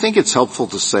 Do you think it's helpful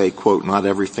to say, quote, not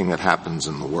everything that happens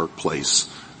in the workplace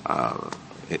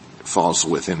it falls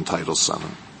within Title VII?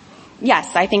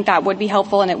 Yes, I think that would be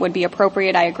helpful and it would be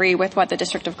appropriate. I agree with what the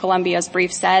District of Columbia's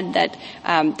brief said, that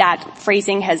that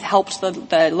phrasing has helped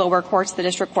the lower courts, the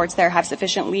district courts there, have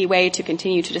sufficient leeway to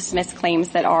continue to dismiss claims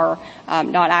that are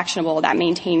not actionable. That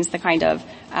maintains the kind of,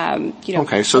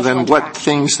 Okay, so then what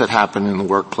things that happen in the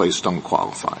workplace don't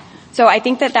qualify? So I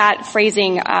think that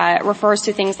phrasing refers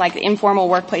to things like informal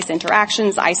workplace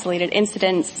interactions, isolated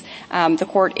incidents. The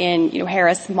court in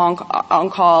Harris,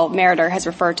 On-Call, Meritor has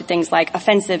referred to things like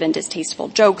offensive and distasteful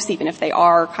jokes, even if they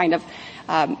are kind of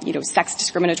sex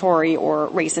discriminatory or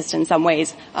racist in some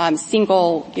ways.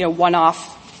 Single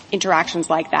one-off interactions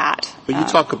like that. But you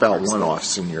talk about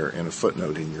one-offs in a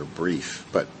footnote in your brief,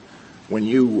 but when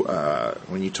you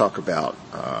talk about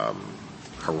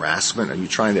harassment,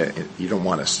 you don't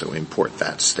want us to import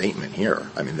that statement here.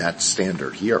 I mean, that's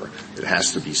standard here. It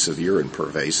has to be severe and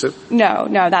pervasive. No,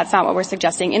 that's not what we're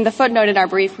suggesting. In the footnote in our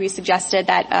brief, we suggested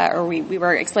that, we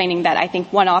were explaining that I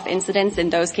think one-off incidents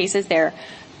in those cases,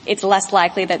 it's less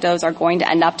likely that those are going to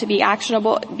end up to being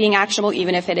actionable,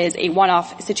 even if it is a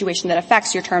one-off situation that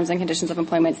affects your terms and conditions of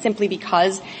employment, simply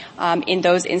because in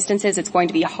those instances it's going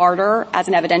to be harder as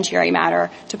an evidentiary matter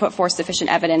to put forth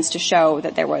sufficient evidence to show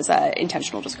that there was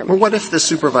intentional discrimination. Well, what if the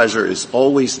supervisor is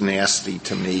always nasty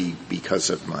to me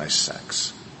because of my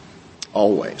sex?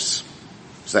 Always.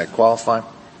 Does that qualify?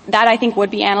 That, I think,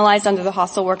 would be analyzed under the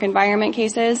hostile work environment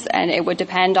cases, and it would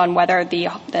depend on whether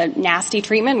the nasty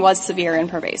treatment was severe and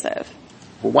pervasive.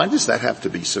 Well, why does that have to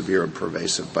be severe and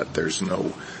pervasive, but there's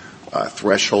no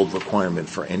threshold requirement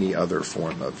for any other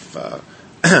form of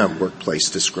workplace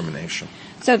discrimination?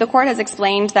 So the court has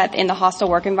explained that in the hostile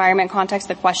work environment context,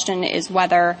 the question is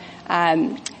whether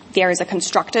there is a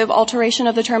constructive alteration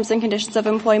of the terms and conditions of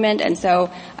employment, and so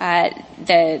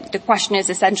the question is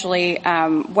essentially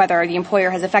whether the employer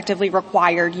has effectively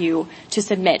required you to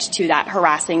submit to that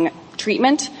harassing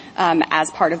treatment as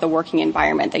part of the working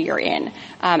environment that you're in.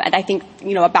 And I think,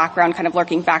 a background kind of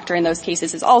lurking factor in those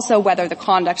cases is also whether the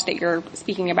conduct that you're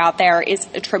speaking about there is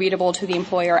attributable to the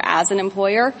employer as an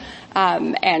employer.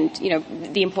 And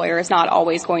the employer is not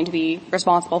always going to be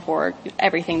responsible for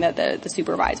everything that the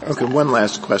supervisor says. Okay, one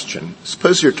last question.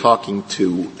 Suppose you're talking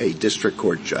to a district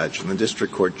court judge, and the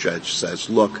district court judge says,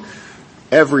 look,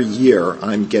 every year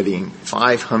I'm getting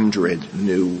 500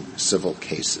 new civil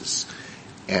cases.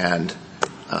 And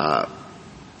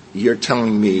you're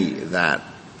telling me that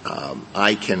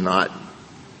I cannot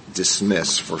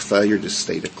dismiss for failure to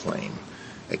state a claim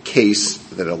a case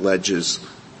that alleges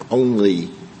only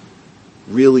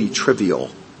really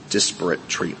trivial disparate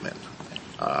treatment.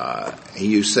 And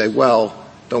you say, well,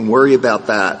 don't worry about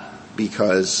that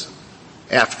because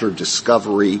after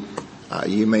discovery I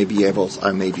may be able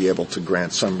to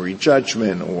grant summary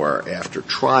judgment, or after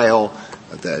trial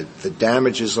the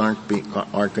damages aren't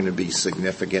going to be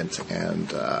significant,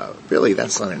 and really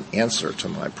that's not an answer to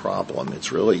my problem.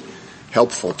 It's really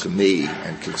helpful to me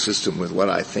and consistent with what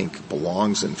I think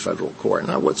belongs in federal court,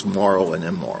 not what's moral and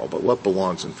immoral, but what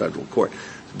belongs in federal court,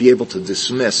 to be able to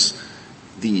dismiss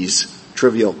these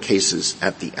trivial cases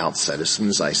at the outset as soon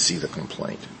as I see the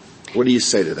complaint. What do you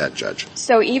say to that, Judge?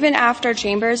 So even after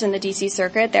Chambers in the D.C.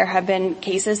 Circuit, there have been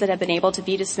cases that have been able to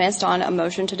be dismissed on a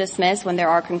motion to dismiss when there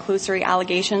are conclusory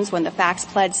allegations, when the facts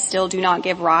pled still do not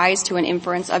give rise to an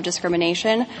inference of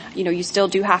discrimination. You still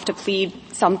do have to plead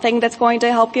something that's going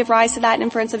to help give rise to that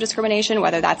inference of discrimination,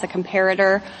 whether that's a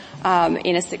comparator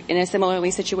in a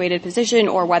similarly situated position,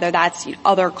 or whether that's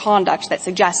other conduct that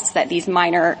suggests that these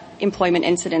minor employment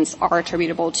incidents are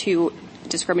attributable to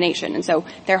discrimination. And so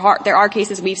there are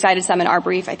cases, we've cited some in our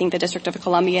brief. I think the District of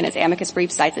Columbia in its amicus brief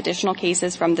cites additional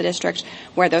cases from the district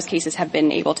where those cases have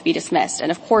been able to be dismissed. And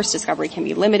of course, discovery can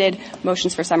be limited.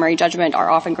 Motions for summary judgment are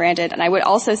often granted. And I would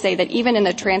also say that even in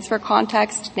the transfer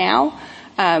context now,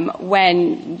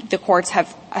 when the courts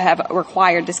have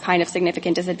required this kind of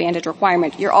significant disadvantage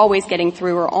requirement, you're always getting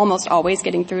through, or almost always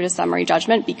getting through, to summary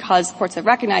judgment, because courts have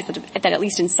recognized that at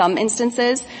least in some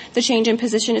instances the change in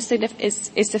position is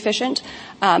sufficient,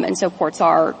 and so courts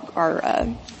are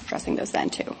addressing those then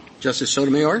too. Justice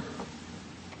Sotomayor,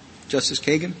 Justice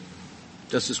Kagan,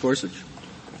 Justice Gorsuch.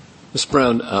 Ms.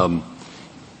 Brown,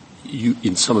 you,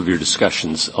 in some of your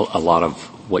discussions, a lot of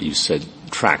what you said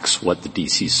tracks what the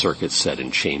D.C. Circuit said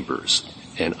in Chambers.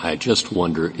 And I just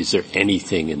wonder, is there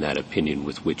anything in that opinion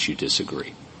with which you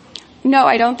disagree? No,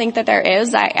 I don't think that there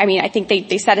is. I think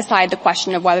they set aside the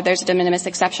question of whether there's a de minimis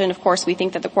exception. Of course, we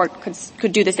think that the court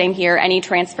could do the same here. Any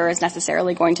transfer is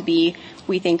necessarily going to be,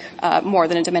 we think, more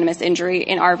than a de minimis injury.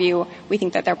 In our view, we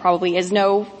think that there probably is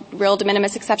no real de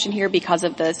minimis exception here because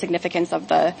of the significance of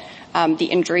the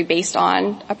injury based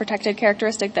on a protected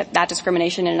characteristic. That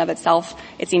discrimination in and of itself,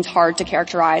 it seems hard to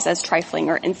characterize as trifling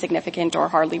or insignificant or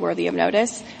hardly worthy of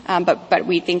notice. But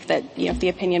we think that, the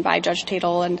opinion by Judge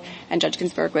Tatel and Judge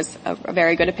Ginsburg was a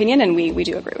very good opinion, and we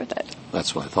do agree with it.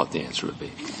 That's what I thought the answer would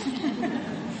be.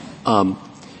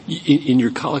 In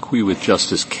your colloquy with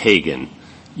Justice Kagan,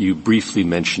 you briefly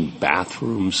mentioned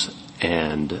bathrooms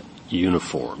and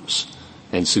uniforms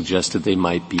and suggested they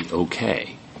might be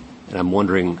okay. And I'm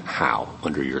wondering how,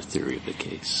 under your theory of the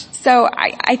case. So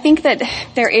I think that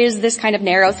there is this kind of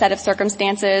narrow set of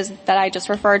circumstances that I just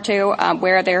referred to,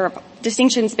 where there are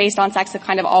distinctions based on sex have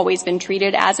kind of always been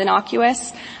treated as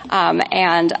innocuous.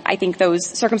 And I think those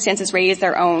circumstances raise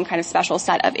their own kind of special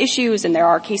set of issues, and there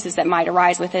are cases that might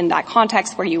arise within that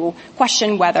context where you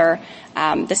question whether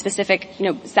the specific,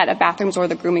 set of bathrooms or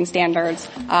the grooming standards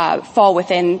fall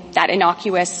within that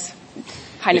innocuous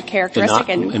kind of characteristic.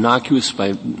 Innocuous,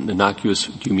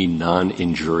 do you mean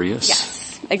non-injurious?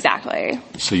 Yes, exactly.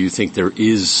 So you think there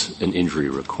is an injury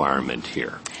requirement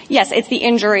here? Yes, it's the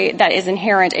injury that is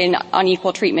inherent in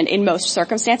unequal treatment in most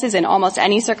circumstances. In almost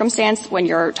any circumstance, when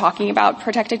you're talking about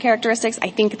protected characteristics, I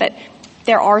think that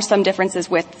there are some differences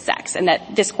with sex, and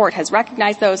that this court has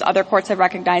recognized those, other courts have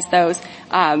recognized those.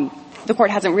 the court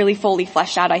hasn't really fully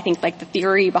fleshed out, I think, like the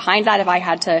theory behind that. If I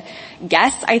had to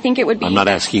guess, I think it would be. I'm not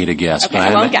asking you to guess, okay,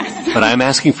 I won't guess. But I'm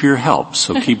asking for your help,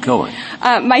 so keep going.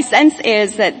 My sense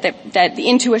is that the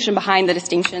intuition behind the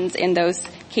distinctions in those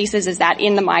cases is that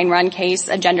in the mine run case,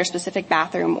 a gender-specific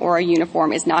bathroom or a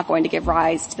uniform is not going to give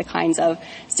rise to the kinds of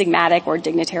stigmatic or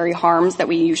dignitary harms that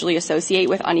we usually associate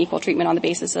with unequal treatment on the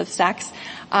basis of sex.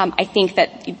 I think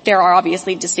that there are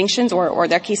obviously distinctions or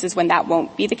there are cases when that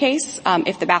won't be the case,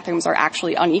 if the bathrooms are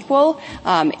actually unequal,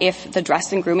 if the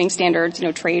dress and grooming standards,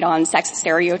 trade on sex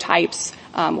stereotypes,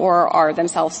 or are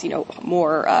themselves,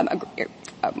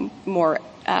 more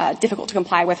difficult to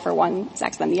comply with for one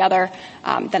sex than the other,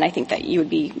 then I think that you would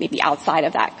be maybe outside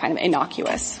of that kind of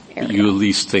innocuous area. You at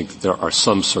least think that there are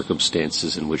some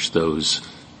circumstances in which those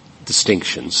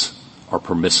distinctions are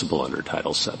permissible under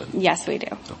Title VII? Yes, we do.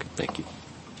 Okay, thank you.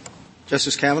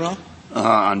 Justice Kavanaugh?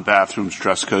 On bathrooms,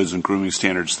 dress codes, and grooming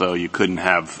standards, though, you couldn't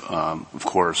have, of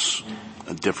course,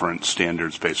 different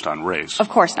standards based on race. Of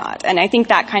course not. And I think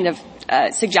that kind of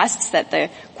suggests that the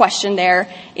question there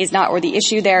is not, or the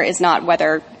issue there is not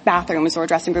whether bathrooms or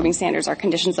dress and grooming standards are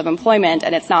conditions of employment,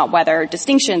 and it's not whether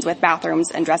distinctions with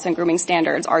bathrooms and dress and grooming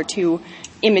standards are too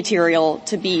immaterial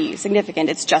to be significant.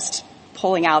 It's just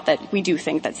pulling out that we do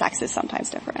think that sex is sometimes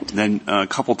different. Then a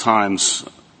couple times,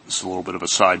 this is a little bit of a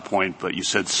side point, but you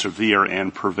said severe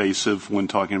and pervasive when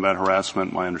talking about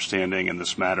harassment. My understanding, and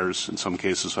this matters in some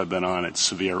cases I've been on, it's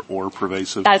severe or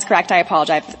pervasive. That is correct. I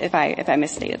apologize if I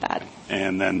misstated that.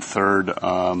 And then third,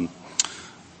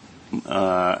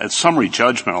 at summary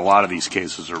judgment, a lot of these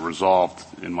cases are resolved,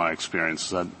 in my experience.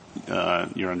 Is that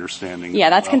your understanding? Yeah,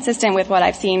 that's consistent with what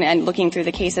I've seen and looking through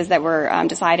the cases that were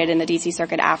decided in the D.C.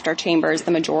 Circuit after Chambers.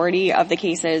 The majority of the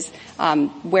cases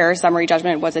where summary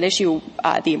judgment was at issue,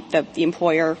 the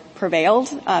employer prevailed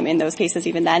in those cases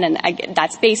even then, and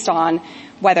that's based on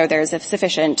whether there's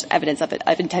sufficient evidence of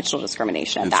intentional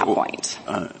discrimination at that point.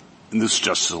 And this is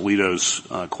Justice Alito's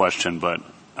question, but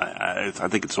I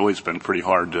think it's always been pretty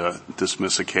hard to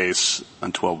dismiss a case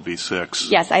on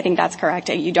 12b-6. Yes, I think that's correct.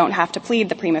 You don't have to plead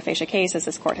the prima facie case, as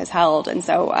this court has held, and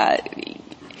so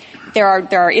there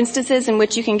are instances in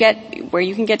which you can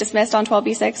get dismissed on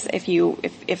 12b-6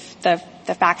 if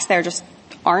the facts there just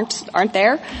aren't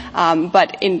there.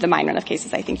 But in the minor enough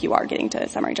cases, I think you are getting to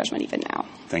summary judgment even now.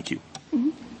 Thank you. Mm-hmm.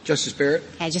 Justice Barrett?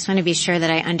 I just want to be sure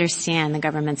that I understand the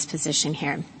government's position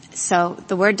here. So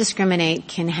the word discriminate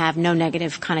can have no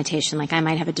negative connotation, like I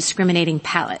might have a discriminating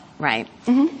palate, right?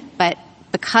 Mm-hmm. But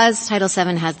because Title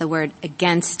VII has the word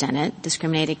against in it,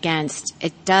 discriminate against,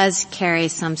 it does carry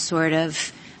some sort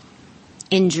of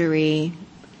injury.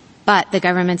 But the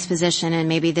government's position, and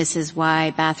maybe this is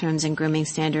why bathrooms and grooming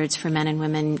standards for men and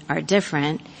women are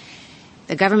different,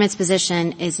 the government's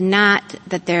position is not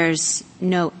that there's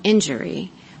no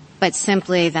injury, but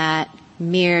simply that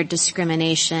mere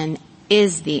discrimination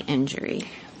is the injury.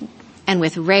 And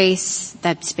with race,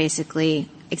 that basically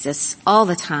exists all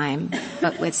the time,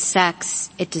 but with sex,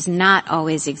 it does not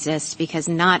always exist because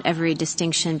not every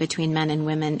distinction between men and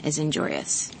women is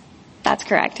injurious. That's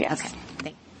correct, yes.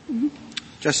 Okay. Mm-hmm.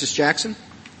 Justice Jackson?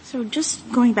 So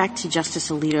just going back to Justice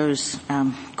Alito's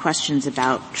questions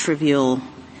about trivial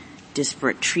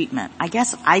disparate treatment, I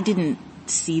guess I didn't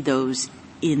see those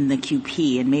in the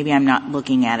QP, and maybe I'm not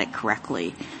looking at it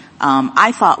correctly.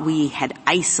 I thought we had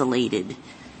isolated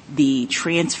the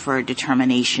transfer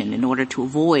determination in order to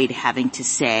avoid having to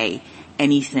say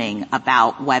anything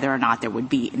about whether or not there would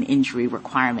be an injury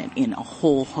requirement in a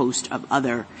whole host of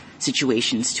other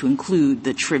situations to include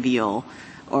the trivial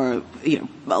or,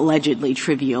 allegedly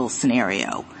trivial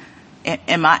scenario.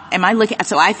 Am I looking,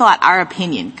 so I thought our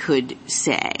opinion could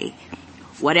say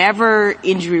whatever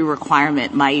injury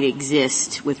requirement might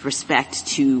exist with respect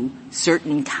to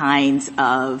certain kinds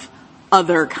of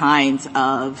other kinds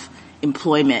of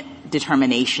employment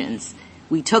determinations,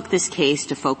 we took this case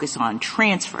to focus on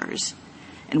transfers.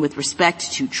 And with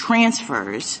respect to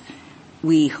transfers,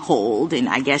 we hold, and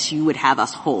I guess you would have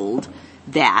us hold,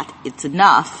 that it's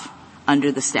enough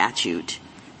under the statute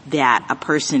that a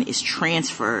person is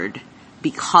transferred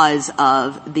because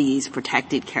of these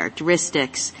protected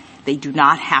characteristics. They do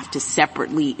not have to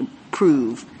separately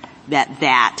prove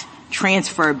that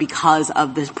transfer because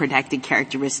of the protected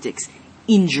characteristics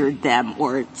injured them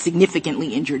or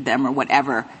significantly injured them or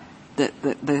whatever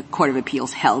the Court of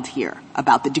Appeals held here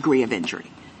about the degree of injury.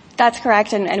 That's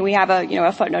correct, and we have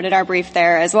a footnote in our brief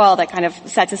there as well that kind of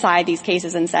sets aside these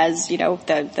cases and says,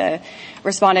 the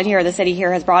respondent here, the city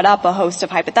here has brought up a host of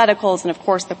hypotheticals, and of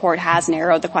course the court has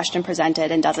narrowed the question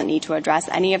presented and doesn't need to address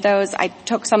any of those. I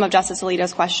took some of Justice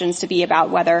Alito's questions to be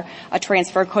about whether a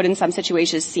transfer could in some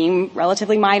situations seem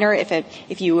relatively minor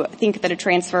if you think that a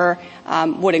transfer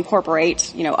would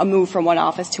incorporate, a move from one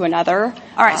office to another.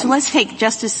 All right, so let's take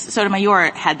Justice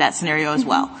Sotomayor had that scenario as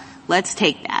well. Let's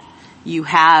take that. You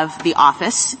have the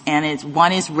office, and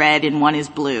one is red and one is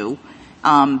blue.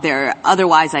 They're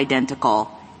otherwise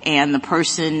identical, and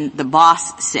the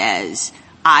boss says,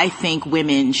 I think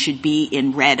women should be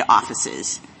in red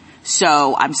offices.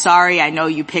 So I'm sorry, I know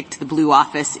you picked the blue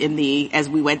office as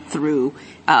we went through,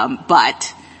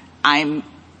 but I'm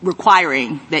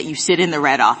requiring that you sit in the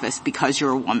red office because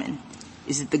you're a woman.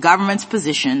 Is it the government's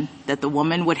position that the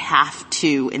woman would have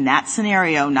to, in that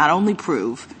scenario, not only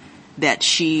prove that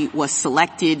she was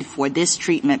selected for this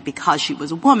treatment because she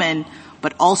was a woman,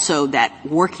 but also that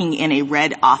working in a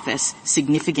red office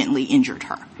significantly injured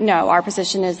her? No, our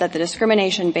position is that the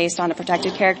discrimination based on a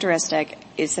protected characteristic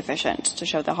is sufficient to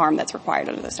show the harm that's required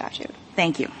under the statute.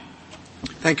 Thank you.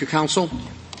 Thank you, counsel.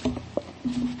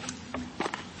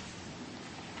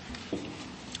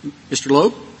 Mr.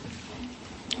 Loeb?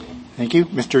 Thank you.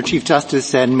 Mr. Chief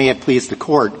Justice, and may it please the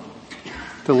Court.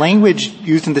 The language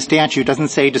used in the statute doesn't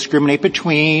say discriminate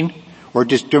between or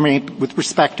discriminate with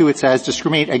respect to. It says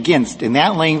discriminate against. And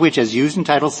that language, as used in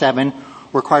Title VII,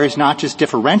 requires not just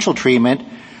differential treatment,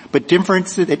 but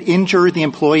differences that injure the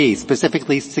employee,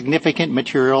 specifically significant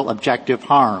material objective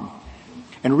harm.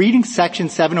 And reading Section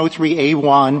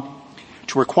 703A1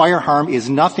 to require harm is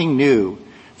nothing new.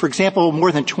 For example,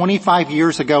 more than 25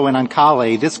 years ago in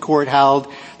Ancale, this court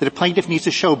held that a plaintiff needs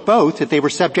to show both that they were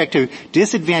subject to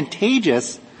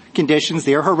disadvantageous conditions,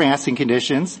 their harassing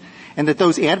conditions, and that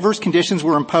those adverse conditions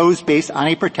were imposed based on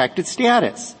a protected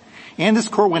status. And this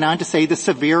court went on to say the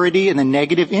severity and the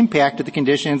negative impact of the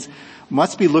conditions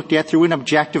must be looked at through an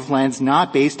objective lens,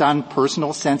 not based on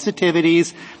personal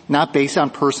sensitivities, not based on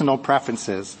personal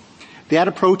preferences. That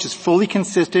approach is fully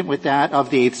consistent with that of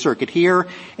the Eighth Circuit here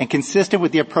and consistent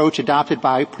with the approach adopted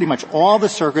by pretty much all the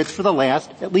circuits for the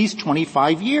last at least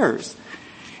 25 years.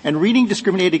 And reading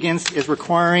discriminate against as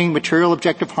requiring material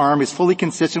objective harm is fully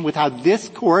consistent with how this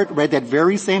court read that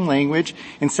very same language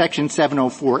in Section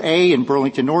 704A in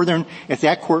Burlington Northern as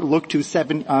that court looked to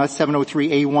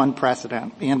 703A1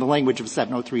 precedent and the language of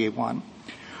 703A1.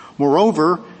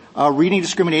 Moreover, reading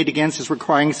discriminate against as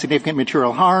requiring significant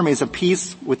material harm is of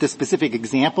piece with the specific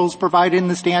examples provided in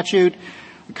the statute.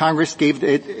 Congress gave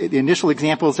the initial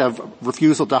examples of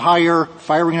refusal to hire,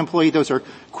 firing an employee. Those are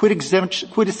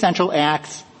quintessential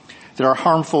acts that are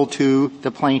harmful to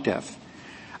the plaintiff.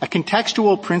 A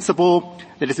contextual principle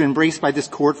that has been embraced by this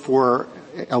court for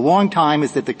a long time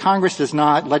is that the Congress does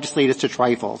not legislate as to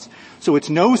trifles. So it's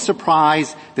no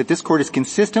surprise that this court has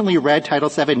consistently read Title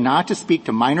VII not to speak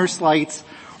to minor slights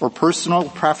or personal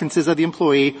preferences of the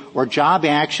employee or job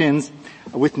actions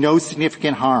with no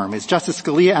significant harm. As Justice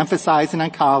Scalia emphasized in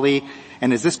Ancale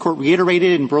and as this court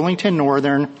reiterated in Burlington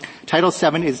Northern, Title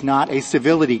VII is not a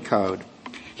civility code.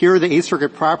 Here, the Eighth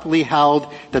Circuit properly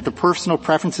held that the personal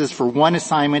preferences for one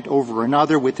assignment over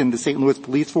another within the St. Louis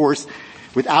police force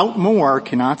without more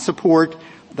cannot support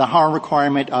the harm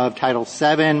requirement of Title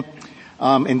VII,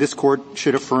 and this court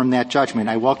should affirm that judgment.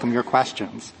 I welcome your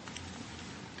questions.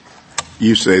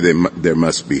 You say there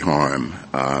must be harm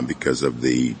because of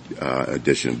the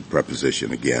addition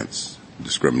preposition against,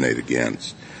 discriminate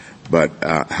against. But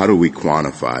how do we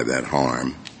quantify that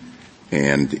harm?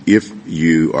 And if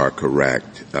you are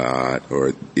correct,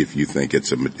 or if you think it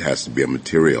has to be a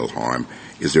material harm,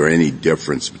 is there any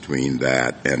difference between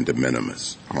that and de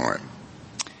minimis harm?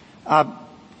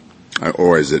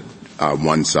 Or is it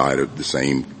one side of the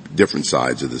same, different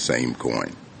sides of the same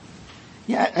coin?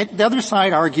 Yeah, the other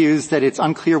side argues that it's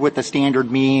unclear what the standard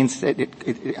means.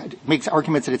 It makes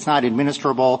arguments that it's not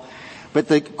administrable. But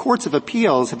the courts of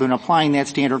appeals have been applying that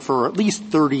standard for at least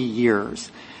 30 years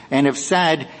and have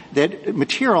said that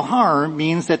material harm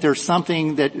means that there's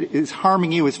something that is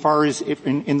harming you as far as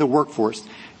in the workforce,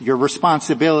 your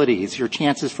responsibilities, your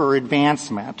chances for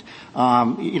advancement.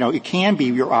 It can be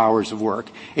your hours of work.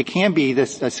 It can be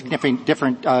this significant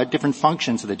different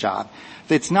functions of the job.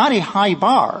 It's not a high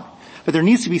bar. But there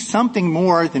needs to be something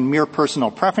more than mere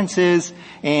personal preferences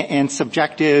and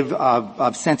subjective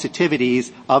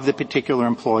sensitivities of the particular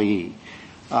employee.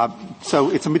 So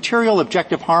it's a material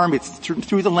objective harm. It's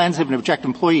through the lens of an objective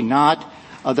employee, not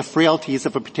the frailties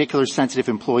of a particular sensitive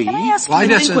employee. Why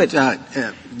doesn't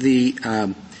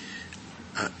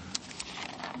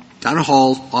down a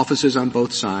hall, offices on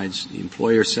both sides. The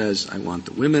employer says, I want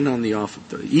the women on the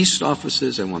east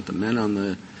offices, I want the men on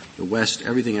the west,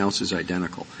 everything else is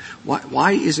identical.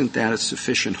 Why isn't that a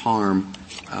sufficient harm,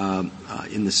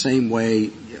 in the same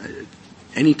way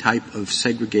any type of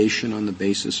segregation on the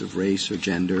basis of race or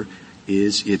gender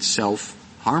is itself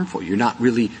harmful? You're not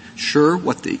really sure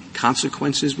what the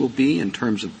consequences will be in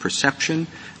terms of perception,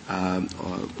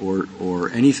 or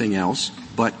anything else,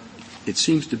 but it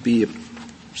seems to be a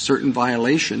certain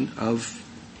violation of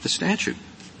the statute.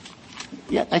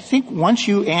 Yeah, I think once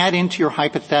you add into your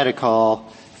hypothetical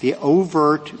the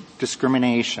overt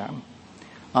discrimination,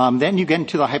 then you get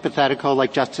into the hypothetical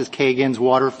like Justice Kagan's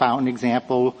water fountain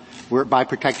example, where by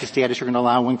protected status you're going to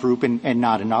allow one group and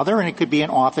not another, and it could be an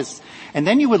office. And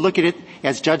then you would look at it,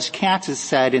 as Judge Katz has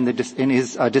said in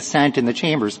his dissent in the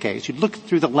Chambers case. You'd look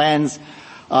through the lens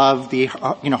of the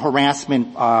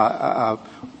harassment,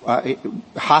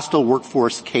 hostile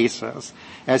workforce cases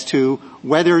as to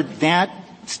whether that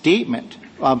statement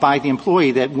by the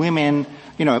employee that women,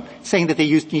 saying that they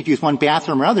need to use one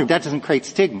bathroom or other, that doesn't create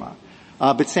stigma.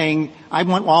 But saying, I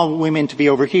want all women to be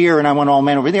over here and I want all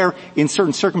men over there, in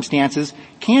certain circumstances,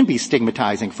 can be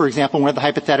stigmatizing. For example, one of the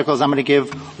hypotheticals, I'm going to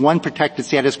give one protected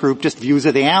status group just views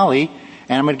of the alley,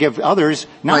 and I'm going to give others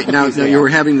not right, the now, views of the you alley. were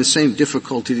having the same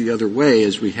difficulty the other way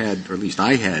as we had, or at least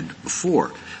I had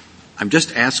before. I'm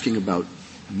just asking about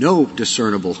no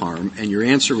discernible harm, and your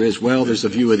answer is, well, there's a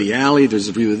view of the alley, there's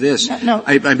a view of this. No.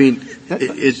 I mean, am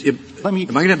I going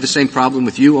to have the same problem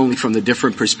with you, only from the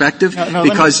different perspective?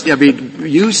 Because,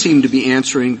 you seem to be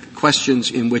answering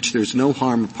questions in which there's no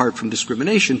harm apart from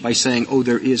discrimination by saying, oh,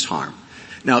 there is harm.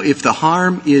 Now, if the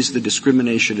harm is the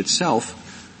discrimination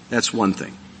itself, that's one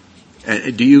thing.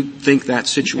 Do you think that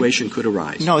situation could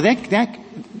arise? No,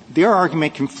 their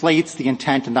argument conflates the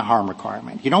intent and the harm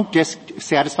requirement. You don't just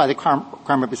satisfy the harm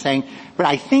requirement by saying, but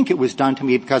I think it was done to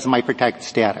me because of my protected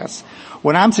status.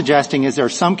 What I'm suggesting is there are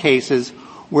some cases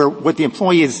where what the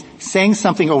employee is saying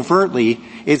something overtly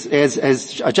is,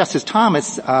 as Justice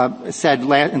Thomas said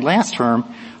in last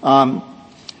term,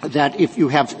 that if you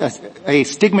have a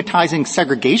stigmatizing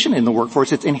segregation in the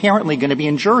workforce, it's inherently going to be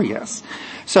injurious.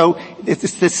 So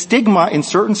it's the stigma in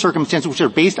certain circumstances which are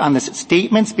based on the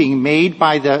statements being made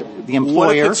by the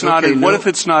employer. What if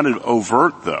it's not an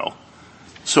overt, though?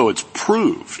 So it's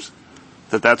proved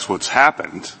that that's what's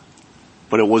happened,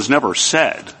 but it was never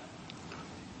said.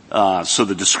 So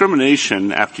the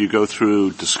discrimination, after you go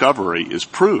through discovery, is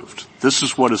proved. This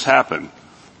is what has happened.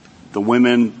 The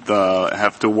women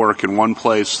have to work in one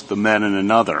place, the men in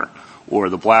another, or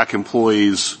the black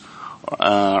employees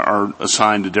are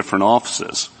assigned to different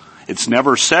offices. It's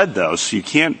never said, though, so you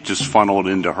can't just funnel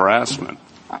it into harassment.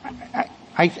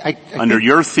 Under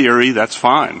your theory, that's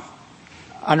fine.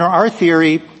 Under our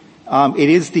theory, it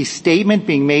is the statement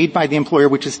being made by the employer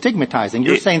which is stigmatizing.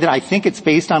 You're saying that I think it's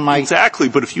based on my... Exactly,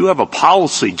 but if you have a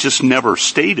policy just never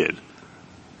stated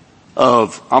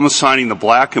of I'm assigning the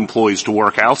black employees to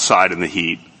work outside in the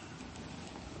heat,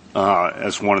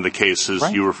 as one of the cases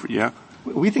right. you were, yeah?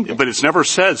 We think but it's never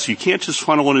said, so you can't just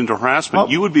funnel it into harassment.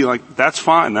 Well, you would be like, that's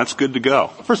fine, that's good to go.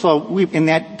 First of all, in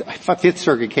that Fifth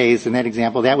Circuit case, in that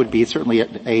example, that would be certainly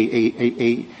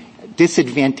a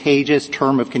disadvantageous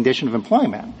term of condition of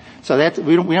employment. So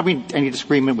we don't have any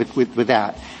disagreement with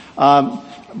that.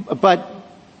 But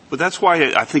that's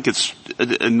why I think it's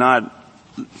not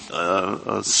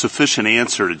a sufficient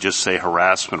answer to just say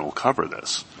harassment will cover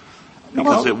this.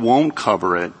 Because it won't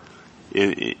cover it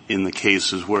in the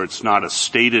cases where it's not a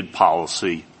stated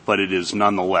policy, but it is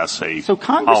nonetheless a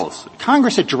policy.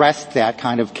 Congress addressed that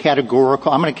kind of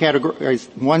categorical. I'm going to categorize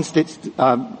one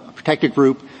protected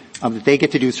group that they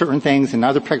get to do certain things, and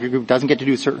another protected group doesn't get to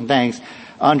do certain things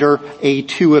under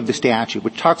A2 of the statute,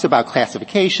 which talks about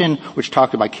classification, which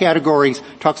talks about categories,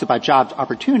 talks about job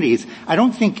opportunities. I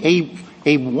don't think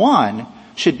A1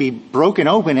 should be broken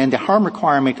open and the harm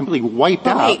requirement completely wiped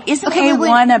out. Wait, isn't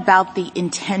A1 about the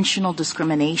intentional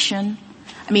discrimination?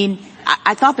 I mean,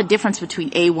 I thought the difference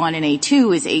between A1 and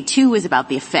A2 is about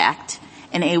the effect,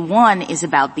 and A1 is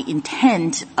about the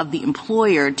intent of the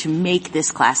employer to make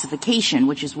this classification,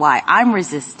 which is why I'm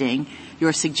resisting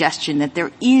your suggestion that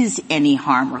there is any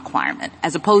harm requirement,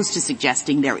 as opposed to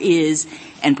suggesting there is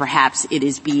and perhaps it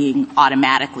is being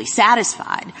automatically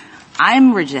satisfied.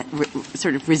 I'm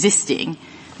sort of resisting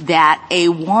that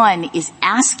A1 is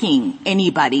asking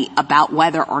anybody about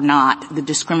whether or not the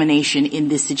discrimination in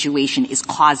this situation is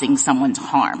causing someone's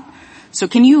harm. So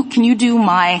can you do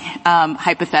my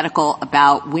hypothetical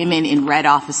about women in red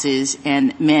offices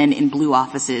and men in blue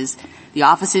offices? The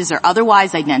offices are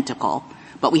otherwise identical,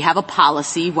 but we have a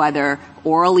policy, whether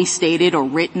orally stated or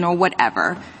written or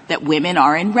whatever, that women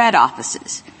are in red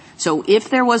offices. So if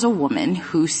there was a woman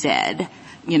who said,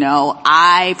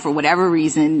 I, for whatever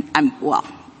reason,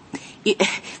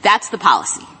 that's the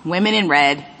policy. Women in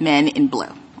red, men in blue.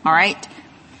 All right?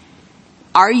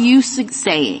 Are you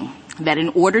saying that in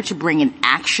order to bring an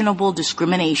actionable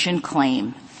discrimination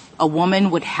claim, a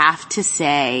woman would have to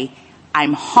say,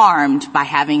 I'm harmed by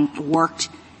having worked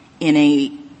in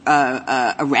a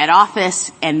red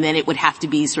office, and then it would have to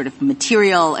be sort of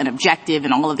material and objective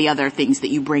and all of the other things that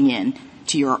you bring in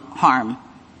to your harm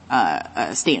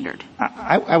standard?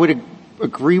 I would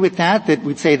agree with that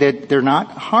we'd say that they're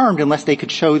not harmed unless they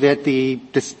could show that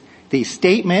the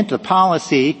statement, the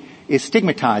policy, is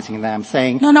stigmatizing them,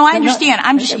 saying... No, I understand.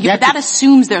 That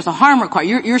assumes there's a harm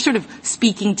requirement. You're sort of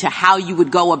speaking to how you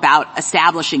would go about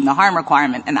establishing the harm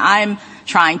requirement, and I'm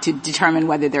trying to determine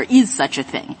whether there is such a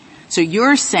thing. So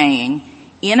you're saying,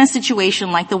 in a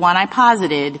situation like the one I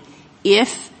posited,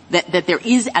 that there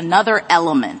is another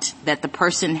element that the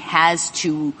person has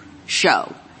to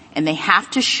show, and they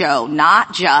have to show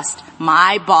not just,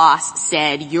 my boss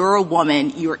said, you're a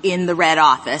woman, you're in the red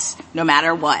office, no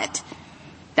matter what.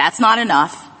 That's not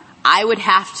enough. I would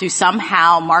have to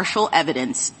somehow marshal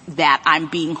evidence that I'm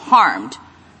being harmed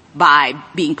by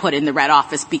being put in the red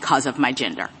office because of my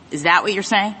gender. Is that what you're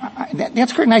saying?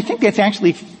 That's correct, and I think that's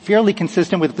actually fairly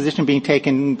consistent with the position being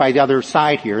taken by the other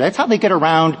side here. That's how they get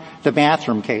around the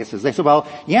bathroom cases. They say, well,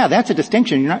 yeah, that's a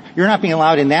distinction. You're not being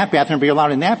allowed in that bathroom, but you're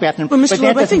allowed in that bathroom. Well, Mr.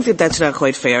 Loeb, I think that's not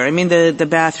quite fair. I mean, the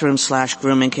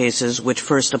bathroom/grooming cases, which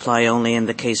first apply only in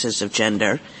the cases of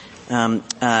gender,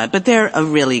 but they're a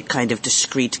really kind of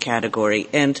discrete category.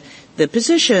 And the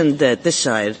position that this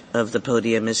side of the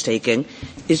podium is taking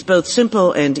is both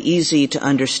simple and easy to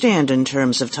understand in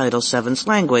terms of Title VII's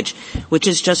language, which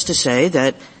is just to say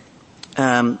that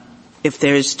if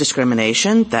there's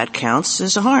discrimination, that counts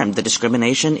as a harm. The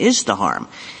discrimination is the harm,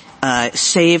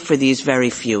 save for these very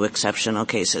few exceptional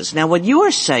cases. Now, what you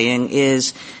are saying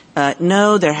is,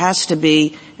 no, there has to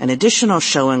be an additional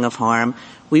showing of harm.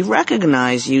 We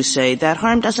recognize, you say, that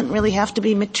harm doesn't really have to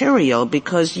be material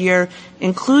because you're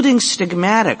including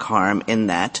stigmatic harm in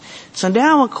that. So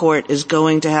now a court is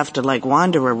going to have to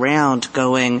wander around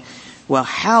going, well,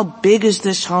 how big is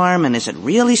this harm, and is it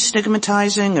really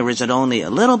stigmatizing, or is it only a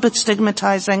little bit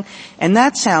stigmatizing? And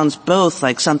that sounds both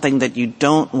like something that you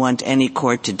don't want any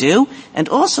court to do, and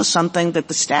also something that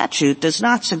the statute does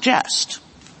not suggest.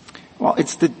 Well,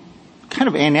 it's the kind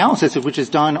of analysis which is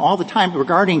done all the time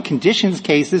regarding conditions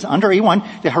cases under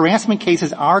A1. The harassment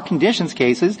cases are conditions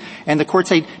cases, and the courts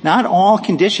say not all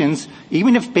conditions,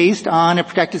 even if based on a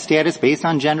protected status, based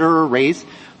on gender or race,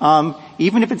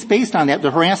 even if it's based on that,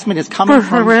 the harassment is coming from...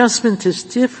 But harassment is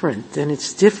different, and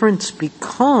it's different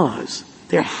because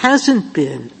there hasn't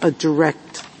been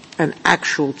an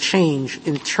actual change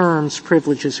in terms,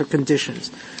 privileges, or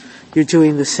conditions. You're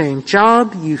doing the same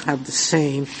job, you have the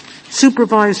same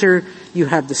supervisor, you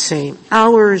have the same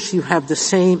hours, you have the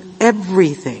same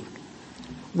everything.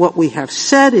 What we have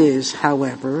said is,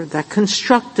 however, that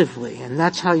constructively, and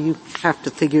that's how you have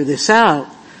to figure this out,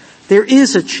 there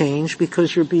is a change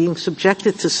because you're being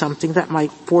subjected to something that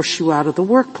might force you out of the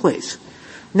workplace.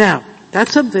 Now,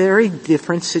 that's a very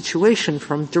different situation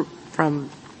from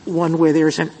one where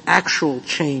there's an actual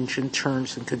change in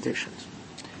terms and conditions.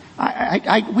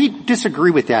 We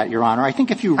disagree with that, Your Honor. I think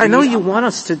if you read... I know you want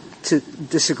us to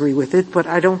disagree with it, but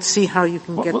I don't see how you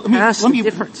can get past the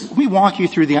difference. Let me walk you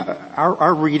through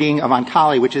our reading of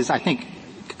Oncology, which is, I think,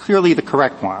 clearly the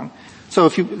correct one. So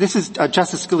this is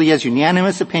Justice Scalia's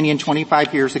unanimous opinion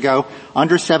 25 years ago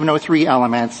under 703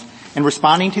 elements, and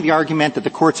responding to the argument that the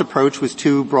court's approach was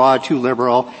too broad, too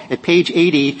liberal. At page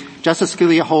 80, Justice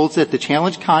Scalia holds that the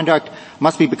challenged conduct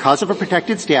must be because of a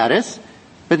protected status.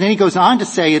 But then he goes on to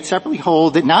say it separately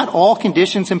holds that not all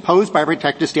conditions imposed by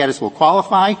protected status will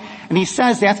qualify, and he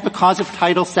says that's because of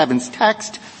Title VII's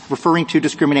text, referring to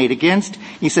discriminate against.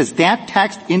 He says that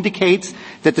text indicates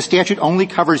that the statute only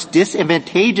covers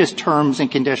disadvantageous terms and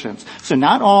conditions. So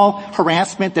not all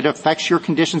harassment that affects your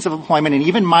conditions of employment, and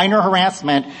even minor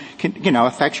harassment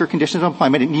affects your conditions of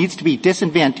employment. It needs to be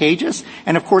disadvantageous.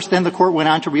 And of course then the court went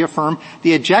on to reaffirm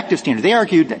the objective standard. They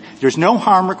argued that there's no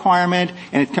harm requirement,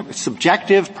 and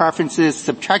subjective preferences,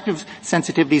 subjective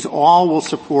sensitivities all will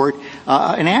support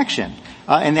an action.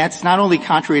 And that's not only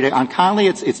contrary to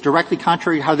Oncology, it's directly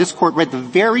contrary to how this court read the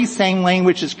very same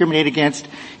language discriminate against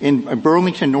in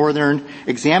Burlington Northern,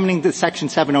 examining the Section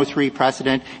 703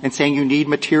 precedent and saying you need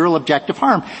material objective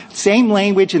harm. Same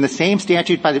language in the same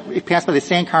statute passed by the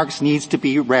same Congress needs to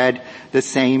be read the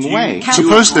same way.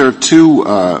 Suppose there are two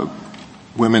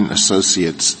women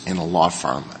associates in a law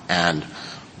firm, and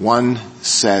one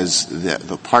says that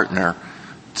the partner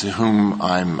to whom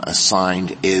I'm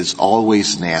assigned is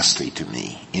always nasty to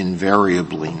me,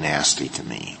 invariably nasty to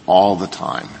me, all the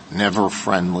time, never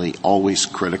friendly, always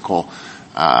critical,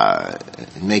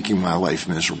 making my life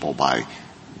miserable by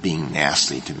being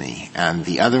nasty to me. And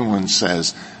the other one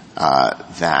says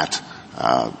that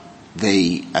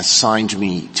they assigned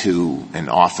me to an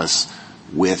office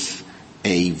with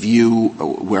a view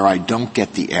where I don't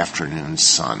get the afternoon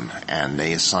sun, and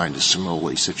they assigned a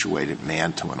similarly situated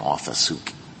man to an office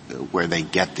where they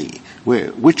get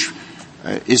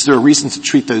is there a reason to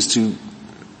treat those two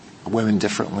women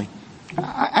differently?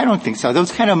 I don't think so.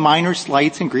 Those kind of minor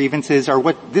slights and grievances are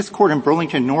what this court in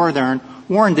Burlington Northern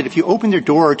warned that if you opened their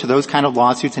door to those kind of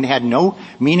lawsuits and had no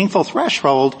meaningful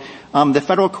threshold, the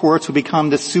federal courts would become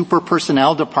the super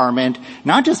personnel department,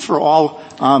 not just for all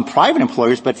private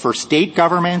employers, but for state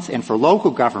governments and for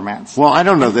local governments. Well, I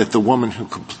don't know that the woman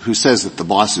who says that the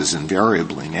boss is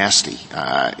invariably nasty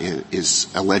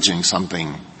is alleging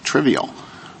something trivial.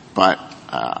 But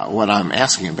what I'm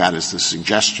asking about is the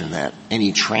suggestion that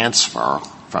any transfer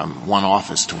from one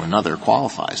office to another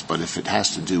qualifies. But if it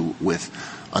has to do with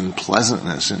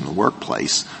unpleasantness in the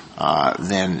workplace,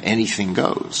 then anything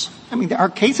goes. I mean, there are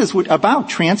cases about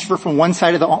transfer from one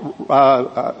side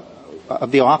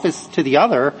of the office to the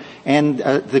other, and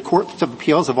the courts of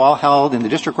appeals have all held, and the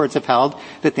district courts have held,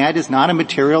 that is not a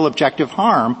material objective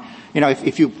harm. You know,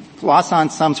 if you gloss on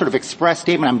some sort of express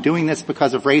statement, I'm doing this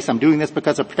because of race, I'm doing this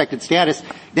because of protected status,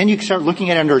 then you start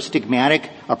looking at it under a stigmatic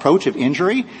approach of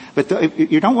injury. But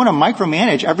you don't want to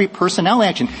micromanage every personnel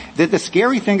action. The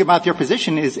scary thing about their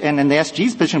position is, and in the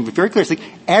SG's position, very clear, it's like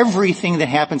everything that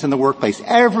happens in the workplace,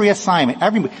 every assignment,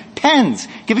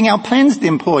 giving out pens to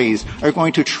employees are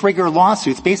going to trigger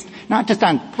lawsuits based not just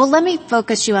on... Well, let me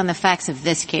focus you on the facts of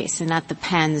this case and not the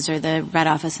pens or the red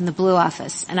office and the blue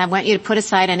office. And I want you to put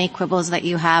aside any quibbles that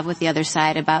you have with the other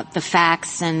side about the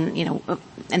facts and,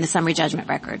 and the summary judgment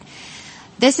record.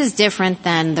 This is different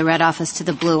than the red office to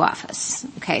the blue office.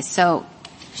 Okay, so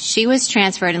she was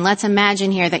transferred, and let's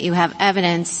imagine here that you have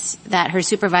evidence that her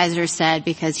supervisor said,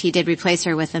 because he did replace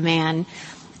her with a man,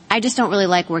 I just don't really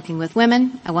like working with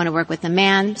women. I want to work with a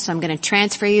man, so I'm going to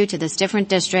transfer you to this different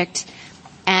district.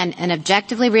 And an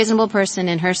objectively reasonable person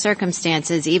in her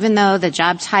circumstances, even though the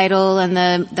job title and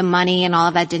the money and all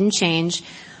of that didn't change,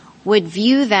 would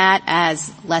view that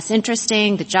as less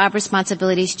interesting. The job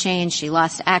responsibilities changed. She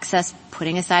lost access,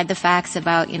 putting aside the facts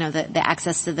about, the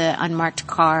access to the unmarked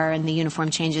car and the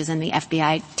uniform changes in the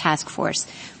FBI task force.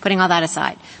 Putting all that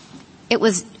aside. It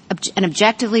was an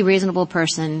objectively reasonable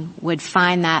person would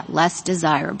find that less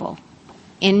desirable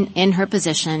in her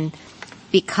position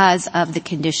because of the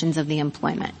conditions of the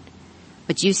employment.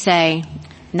 But you say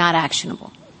not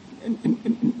actionable.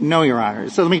 No, Your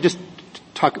Honor. So let me just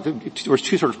there's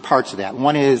two sort of parts of that.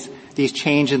 One is these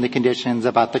change in the conditions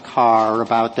about the car,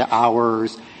 about the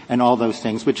hours, and all those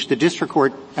things, which the district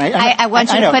court... I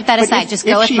want you to put that aside. Just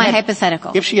go with my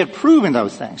hypothetical. If she had proven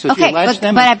those things. So okay,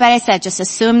 but I said just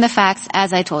assume the facts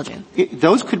as I told you.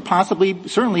 Those could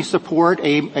certainly support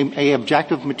a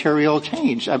objective material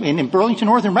change. I mean, in Burlington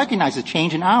Northern recognizes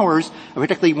change in hours,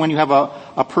 particularly when you have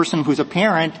a person who's a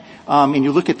parent, and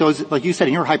you look at those, like you said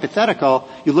in your hypothetical,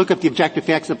 you look at the objective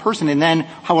facts of the person and then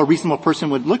how a reasonable person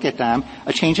would look at them.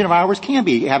 A change in hours can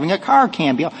be. Having a car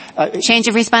can be. Change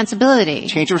of responsibility.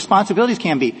 Change of responsibilities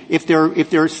can be. If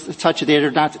there's such a data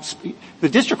or not. The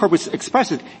district court was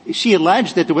expressive. She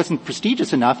alleged that it wasn't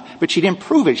prestigious enough, but she didn't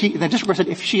prove it. The district court said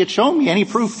if she had shown me any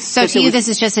proof... So to you this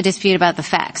is just a dispute about the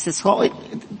facts.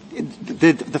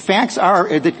 The facts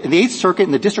are, the Eighth Circuit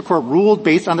and the district court ruled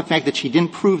based on the fact that she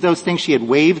didn't prove those things. She had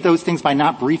waived those things by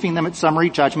not briefing them at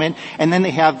summary judgment. And then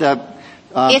they have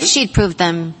if she'd proved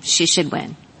them, she should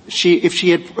win. If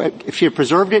she had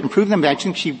preserved it and proved them, I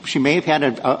think she may have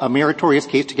had a meritorious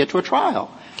case to get to a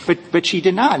trial. But she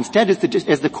did not. Instead,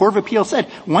 as the Court of Appeal said,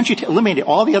 once you eliminated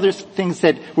all the other things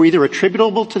that were either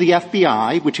attributable to the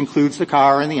FBI, which includes the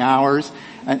car and the hours,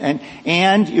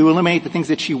 and you eliminate the things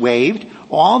that she waived,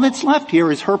 all that's left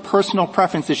here is her personal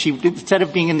preference that she, instead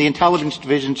of being in the intelligence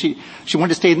division, she wanted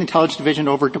to stay in the intelligence division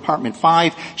over Department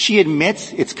 5. She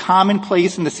admits it's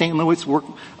commonplace in the St. Louis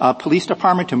police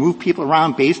department to move people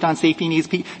around based on safety needs.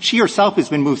 She herself has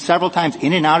been moved several times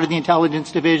in and out of the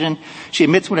intelligence division. She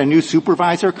admits when a new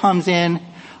supervisor comes in,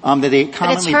 that they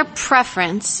commonly... But it's her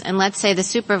preference, and let's say the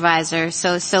supervisor,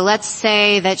 so let's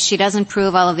say that she doesn't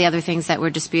prove all of the other things that we're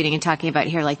disputing and talking about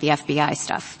here, like the FBI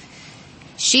stuff.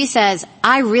 She says,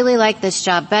 I really like this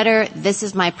job better, this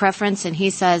is my preference, and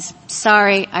he says,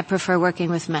 sorry, I prefer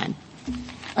working with men.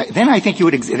 Then I think you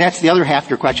would, that's the other half of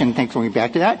your question, thanks for going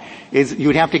back to that, is you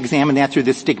would have to examine that through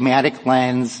the stigmatic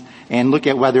lens and look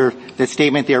at whether the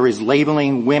statement there is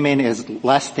labeling women as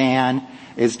less than,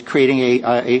 is creating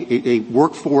a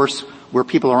workforce where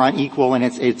people are unequal and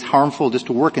it's harmful just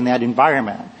to work in that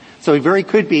environment. So it very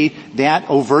could be that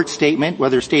overt statement,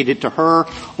 whether stated to her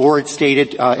or it's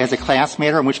stated as a class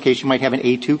matter, in which case you might have an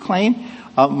A2 claim,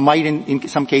 might in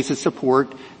some cases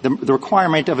support the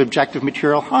requirement of objective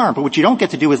material harm. But what you don't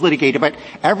get to do is litigate about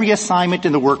every assignment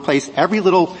in the workplace, every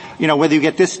little, whether you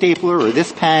get this stapler or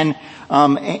this pen,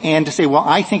 and to say, well,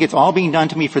 I think it's all being done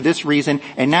to me for this reason,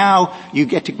 and now you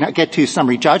get to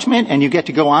summary judgment, and you get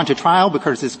to go on to trial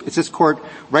because this court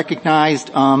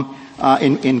recognized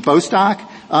in Bostock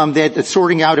that the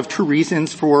sorting out of true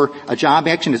reasons for a job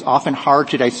action is often hard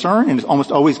to discern and is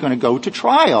almost always going to go to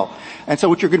trial. And so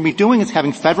what you're going to be doing is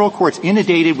having federal courts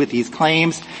inundated with these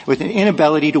claims with an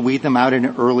inability to weed them out at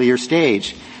an earlier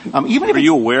stage. Are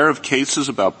you aware of cases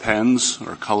about pens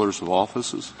or colors of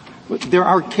offices? There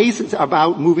are cases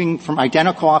about moving from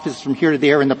identical offices from here to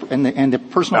there and the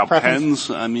personal about preference.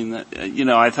 Pens? I mean,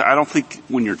 I don't think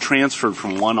when you're transferred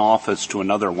from one office to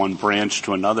another, one branch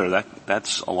to another,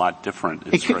 that's a lot different,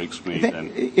 it strikes me.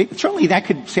 Certainly that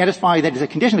could satisfy that as a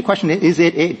condition. The question is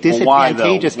it a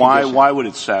disadvantageous condition? Why would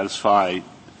it satisfy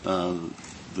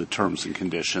the terms and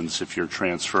conditions if you're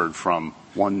transferred from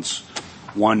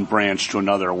one branch to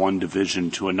another, one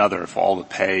division to another, if all the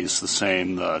pay is the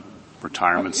same, the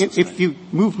retirement system? If you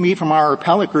move me from our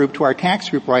appellate group to our tax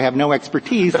group where I have no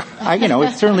expertise,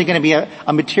 it's certainly going to be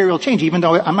a material change, even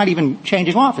though I'm not even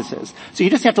changing offices. So you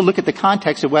just have to look at the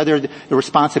context of whether the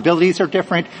responsibilities are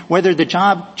different, whether the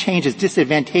job change is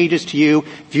disadvantageous to you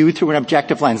viewed through an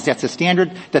objective lens. That's a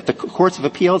standard that the courts of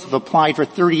appeals have applied for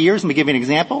 30 years. Let me give you an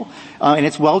example. And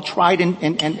it's well tried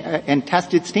and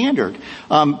tested standard.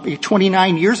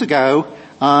 29 years ago,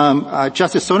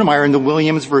 Justice Sotomayor in the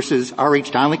Williams versus R.H.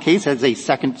 Donnelly case, as a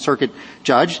Second Circuit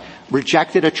judge,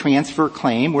 rejected a transfer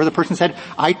claim where the person said,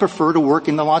 I prefer to work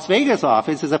in the Las Vegas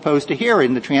office as opposed to here,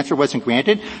 and the transfer wasn't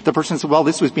granted. The person said, well,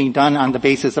 this was being done on the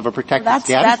basis of a protected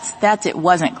status. That's it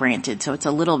wasn't granted, so it's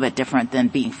a little bit different than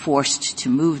being forced to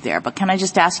move there. But can I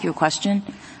just ask you a question?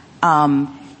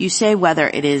 You say whether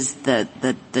it is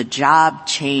the job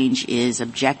change is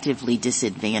objectively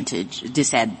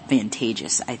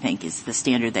disadvantageous, I think, is the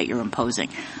standard that you're imposing.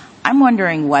 I'm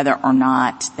wondering whether or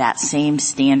not that same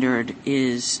standard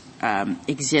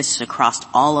exists across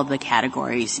all of the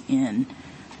categories in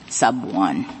sub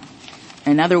 1.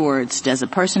 In other words, does a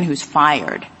person who's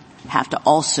fired have to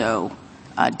also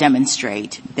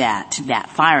demonstrate that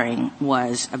firing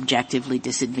was objectively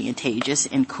disadvantageous,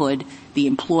 and could the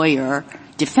employer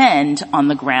defend on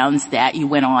the grounds that you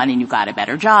went on and you got a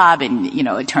better job and,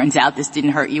 it turns out this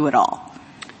didn't hurt you at all?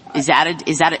 Is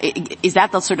that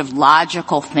the sort of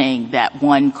logical thing that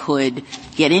one could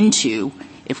get into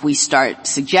if we start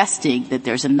suggesting that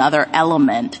there's another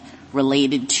element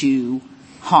related to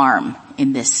harm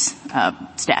in this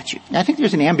statute? I think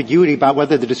there's an ambiguity about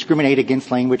whether the discriminate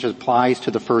against language applies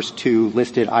to the first two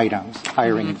listed items,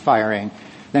 hiring and firing.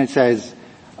 Then it says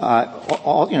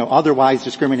otherwise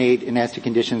discriminate and as to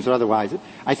conditions or otherwise.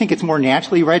 I think it's more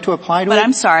naturally right to apply to it. But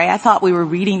I'm sorry, I thought we were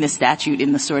reading the statute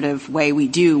in the sort of way we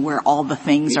do where all the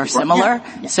things are similar.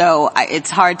 Yeah. So it's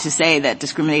hard to say that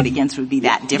discriminate against would be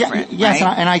that different. Yes,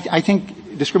 right? And I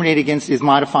think discriminate against is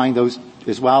modifying those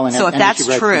as well. So if that's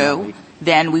true,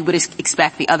 then we would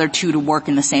expect the other two to work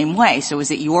in the same way. So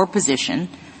is it your position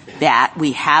that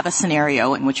we have a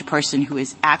scenario in which a person who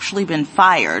has actually been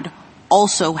fired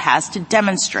also has to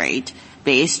demonstrate,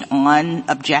 based on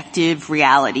objective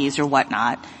realities or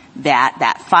whatnot,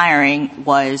 that firing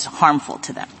was harmful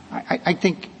to them? I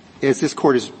think, as this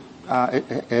court is,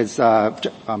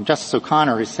 Justice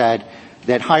O'Connor has said,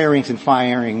 that hirings and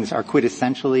firings are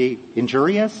quintessentially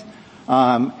injurious.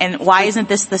 And why isn't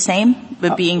this the same,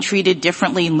 but being treated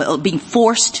differently, being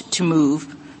forced to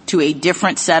move to a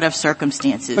different set of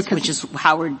circumstances, which is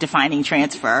how we're defining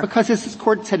transfer? Because as this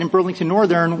court said in Burlington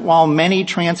Northern, while many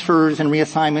transfers and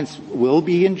reassignments will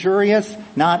be injurious,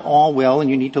 not all will, and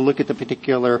you need to look at the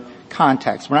particular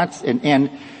context. We're not,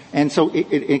 and so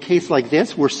in a case like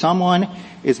this, where someone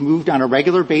is moved on a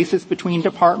regular basis between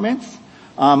departments,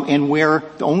 and where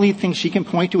the only thing she can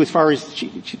point to as far as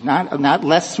she's not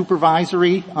less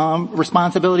supervisory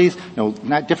responsibilities, no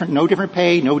different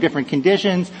pay, no different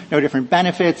conditions, no different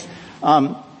benefits,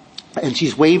 and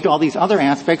she's waived all these other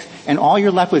aspects, and all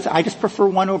you're left with is, I just prefer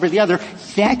one over the other.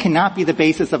 That cannot be the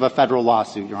basis of a federal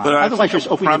lawsuit, Your Honor. Otherwise, you're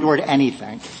just opening the door to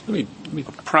anything. The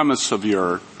premise of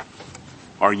your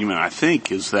argument, I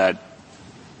think, is that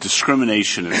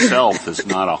discrimination itself is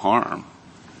not a harm.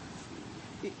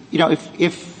 I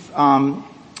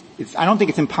don't think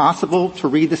it's impossible to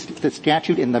read the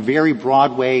statute in the very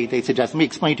broad way they suggest. Let me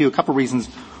explain to you a couple reasons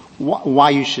why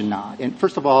you should not. And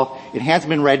first of all, it has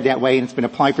been read that way, and it's been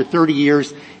applied for 30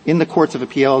 years in the courts of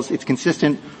appeals. It's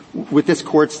consistent with this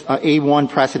court's A1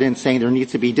 precedent saying there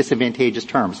needs to be disadvantageous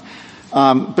terms.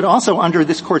 But also under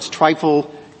this court's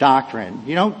trifle doctrine,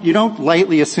 you don't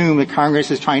lightly assume that Congress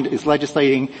is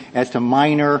legislating as to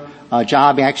minor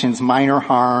job actions, minor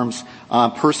harms,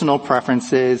 personal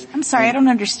preferences. I'm sorry, I don't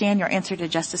understand your answer to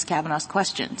Justice Kavanaugh's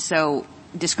question. So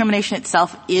discrimination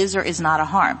itself is or is not a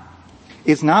harm?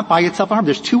 It's not by itself a harm.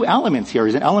 There's two elements here.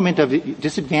 There's an element of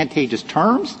disadvantageous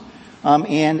terms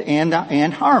and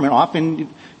harm. And often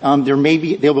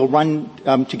they will run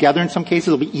together in some cases.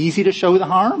 It'll be easy to show the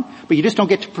harm, but you just don't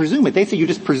get to presume it. They say you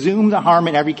just presume the harm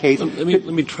in every case. Let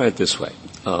me try it this way.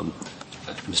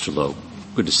 Mr. Lowe,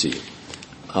 good to see you.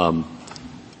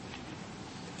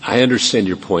 I understand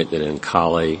your point that in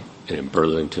Cali and in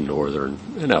Burlington Northern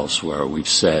and elsewhere we've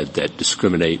said that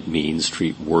discriminate means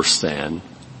treat worse than,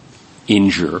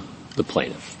 injure the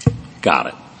plaintiff. Got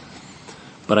it.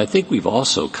 But I think we've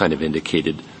also kind of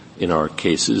indicated in our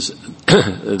cases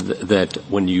that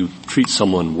when you treat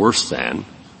someone worse than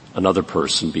another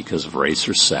person because of race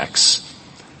or sex,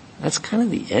 that's kind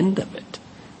of the end of it.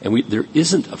 And there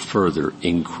isn't a further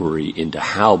inquiry into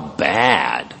how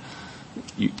badly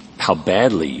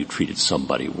you treated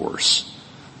somebody worse.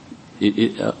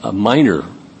 A minor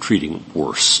treating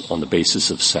worse on the basis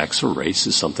of sex or race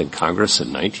is something Congress in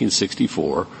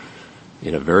 1964,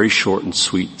 in a very short and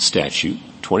sweet statute,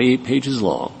 28 pages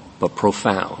long, but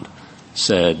profound,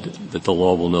 said that the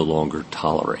law will no longer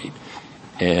tolerate.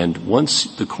 And once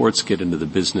the courts get into the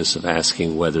business of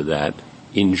asking whether that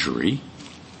injury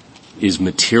is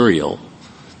material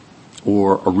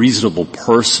or a reasonable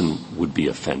person would be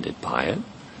offended by it,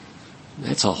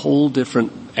 that's a whole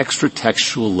different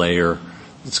extra-textual layer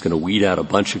that's going to weed out a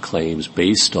bunch of claims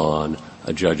based on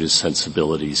a judge's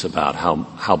sensibilities about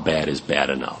how bad is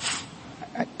bad enough.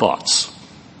 Thoughts?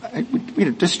 I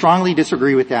just strongly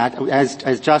disagree with that.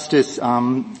 As Justice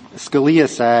Scalia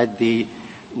said, the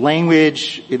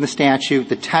language in the statute,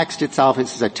 the text itself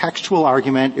is a textual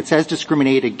argument. It says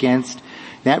discriminate against.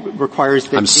 That requires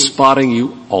that... I'm spotting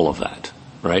you all of that,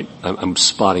 right? I'm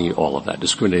spotting you all of that.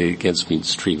 Discriminate against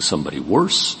means treating somebody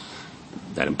worse.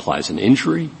 That implies an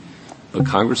injury. But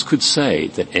Congress could say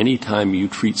that any time you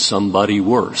treat somebody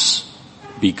worse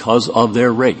because of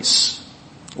their race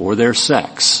or their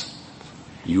sex,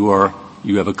 you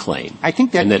have a claim. I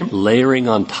think that... And that layering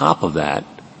on top of that,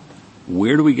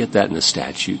 where do we get that in the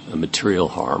statute, a material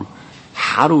harm?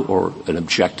 Or an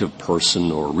objective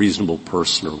person or a reasonable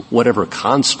person or whatever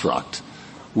construct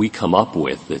we come up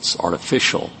with that's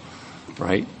artificial,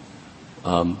 right,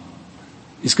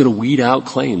 is going to weed out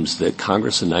claims that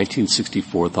Congress in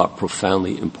 1964 thought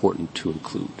profoundly important to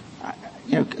include.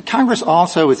 Congress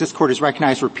also, as this Court has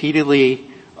recognized repeatedly,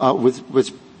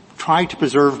 was trying to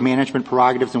preserve management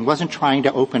prerogatives and wasn't trying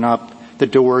to open up the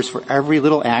doors for every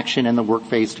little action in the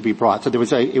workplace to be brought. So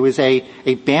it was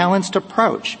a balanced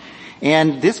approach.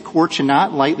 And this Court should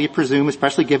not lightly presume,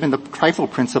 especially given the trifle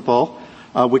principle,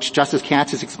 which Justice Katz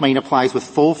has explained applies with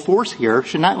full force here,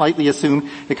 should not lightly assume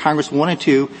that Congress wanted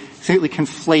to simply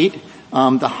conflate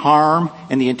the harm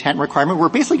and the intent requirement, where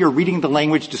basically you're reading the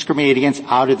language discriminated against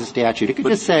out of the statute. It could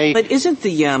just say... But isn't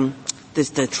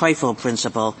the trifle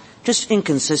principle just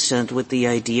inconsistent with the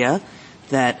idea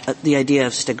the idea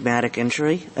of stigmatic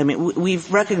injury? I mean,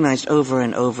 we've recognized over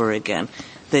and over again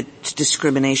that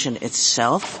discrimination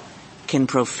itself can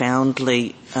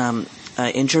profoundly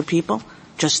injure people.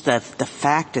 Just the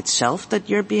fact itself that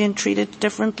you're being treated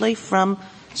differently from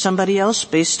somebody else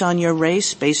based on your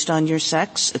race, based on your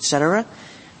sex, etc.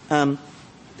 I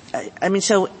mean,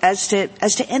 so as to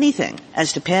anything,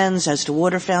 as to pens, as to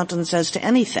water fountains, as to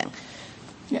anything.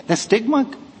 Yeah, the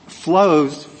stigma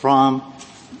flows from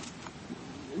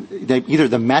either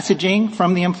the messaging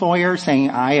from the employer saying,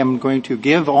 I am going to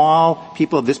give all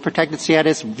people of this protected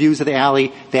status views of the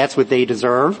alley. That's what they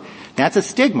deserve. That's a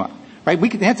stigma, right?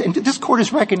 And this Court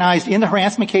has recognized in the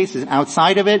harassment cases and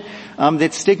outside of it,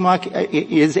 that stigma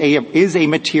is a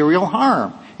material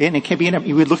harm. And it can be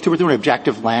you would look through an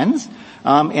objective lens,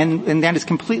 and that is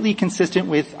completely consistent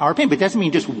with our opinion. But it doesn't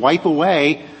mean just wipe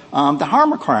away, the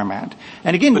harm requirement.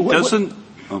 And again,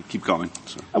 keep going.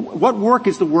 Sorry. What work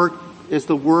is the work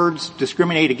the words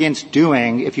discriminate against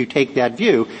doing if you take that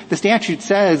view. The statute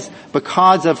says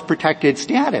because of protected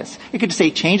status. It could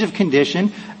say change of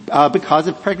condition because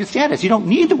of protected status. You don't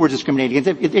need the word discriminate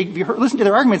against. If you listen to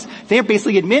their arguments, they are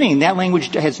basically admitting that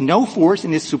language has no force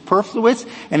and is superfluous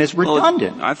and is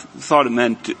redundant. Well, I thought it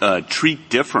meant treat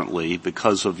differently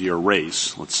because of your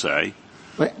race, let's say.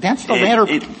 But that's the latter.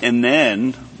 And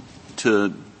then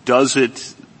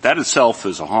that itself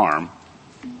is a harm,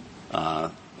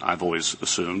 I've always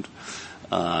assumed.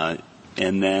 And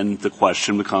then the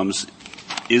question becomes,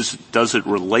 does it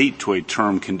relate to a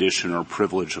term, condition, or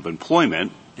privilege of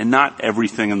employment? And not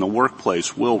everything in the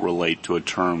workplace will relate to a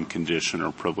term, condition,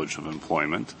 or privilege of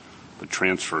employment. But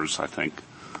transfers, I think,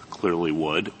 clearly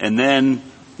would. And then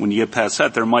when you get past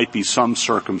that, there might be some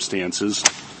circumstances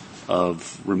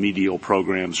of remedial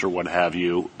programs or what have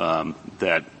you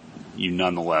that you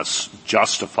nonetheless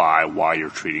justify why you're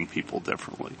treating people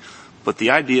differently. But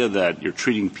the idea that you're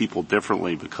treating people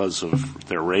differently because of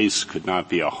their race could not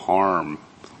be a harm,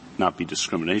 not be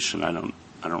discrimination, I don't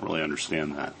really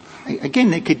understand that.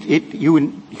 Again,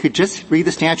 you could just read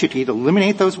the statute to either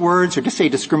eliminate those words or just say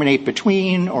discriminate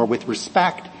between or with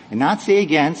respect and not say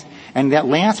against. And that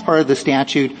last part of the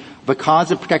statute,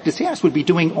 because of protected status, would be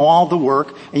doing all the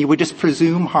work, and you would just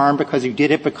presume harm because you did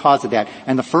it because of that.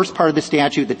 And the first part of the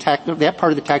statute, that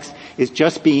part of the text, is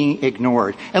just being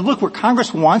ignored. And look, where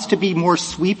Congress wants to be more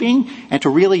sweeping and to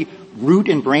really root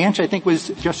and branch, I think was,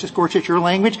 Justice Gorsuch, your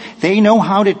language, they know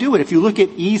how to do it. If you look at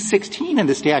E16 in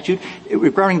the statute,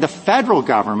 regarding the federal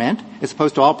government, as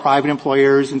opposed to all private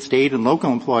employers and state and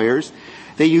local employers,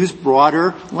 they use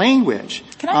broader language.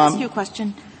 Can I ask you a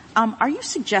question? Are you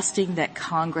suggesting that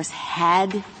Congress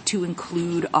had to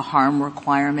include a harm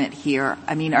requirement here?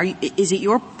 I mean, is it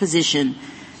your position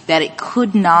that it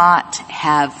could not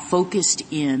have focused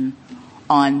in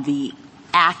on the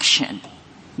action,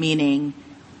 meaning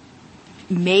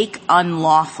make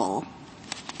unlawful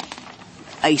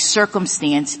a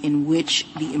circumstance in which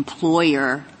the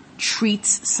employer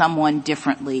treats someone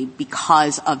differently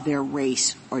because of their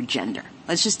race or gender?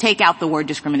 Let's just take out the word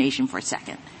discrimination for a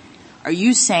second. Are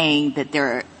you saying that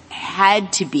there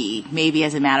had to be, maybe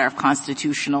as a matter of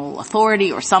constitutional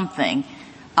authority or something,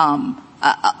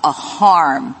 a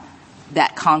harm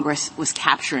that Congress was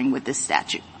capturing with this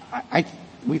statute?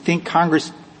 We think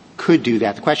Congress could do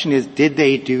that. The question is, did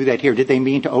they do that here? Did they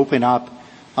mean to open up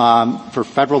for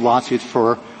federal lawsuits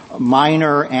for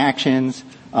minor actions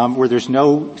where there's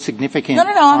no significant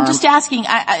harm? No, I'm just asking.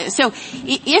 So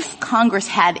if Congress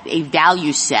had a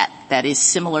value set that is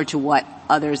similar to what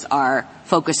others are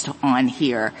focused on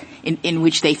here, in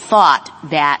which they thought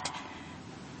that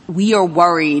we are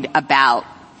worried about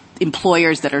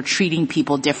employers that are treating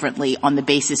people differently on the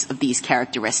basis of these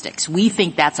characteristics. We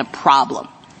think that's a problem.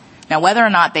 Now, whether or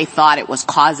not they thought it was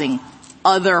causing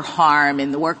other harm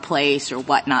in the workplace or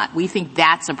whatnot, we think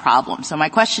that's a problem. So my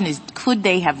question is, could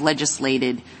they have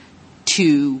legislated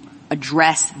to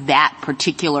address that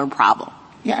particular problem?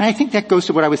 Yeah, and I think that goes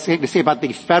to what I was going to say about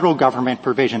the federal government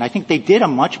provision. I think they did a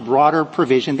much broader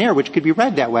provision there, which could be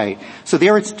read that way. So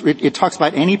there it talks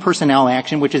about any personnel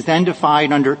action, which is then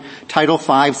defined under Title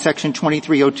V, Section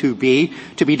 2302B,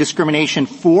 to be discrimination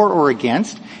for or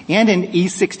against. And in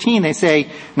E16, they say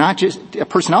not just a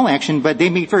personnel action, but they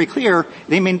make very clear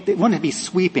they want to be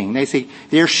sweeping. They say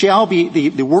there shall be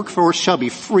the workforce shall be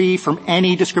free from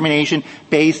any discrimination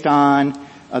based on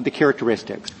the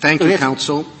characteristics. Thank you,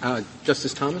 counsel.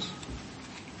 Justice Thomas?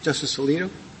 Justice Alito?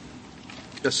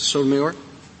 Justice Sotomayor?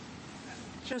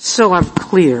 Just so I'm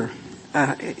clear,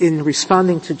 in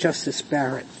responding to Justice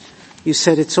Barrett, you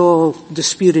said it's all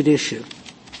disputed issue.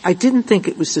 I didn't think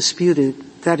it was disputed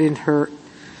that in her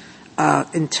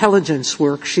intelligence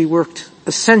work, she worked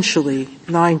essentially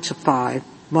 9 to 5,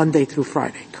 Monday through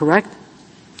Friday, correct?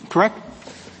 Correct.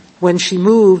 When she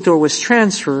moved or was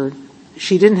transferred,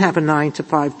 she didn't have a 9 to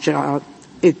 5 job.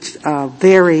 It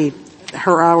varied.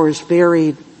 Her hours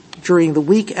varied during the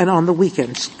week and on the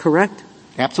weekends, correct?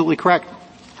 Absolutely correct.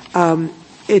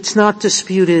 It's not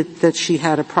disputed that she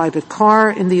had a private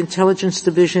car in the intelligence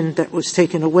division that was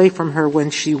taken away from her when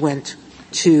she went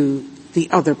to the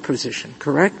other position,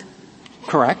 correct?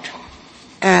 Correct.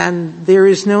 And there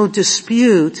is no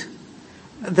dispute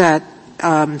that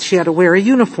she had to wear a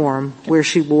uniform where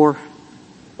she wore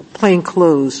plain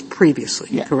clothes previously,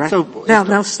 yeah. Correct? So,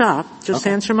 now stop. Just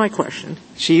okay. Answer my question.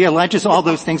 She alleges all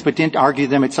those things but didn't argue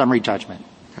them at summary judgment.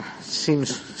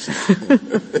 Seems.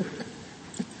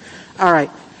 All right.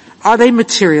 Are they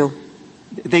material?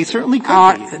 They certainly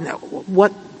could be.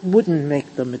 What wouldn't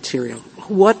make them material?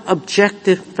 What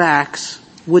objective facts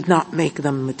would not make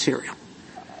them material?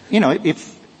 You know,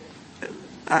 if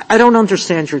I don't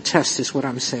understand your test is what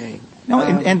I'm saying. No,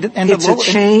 and it's a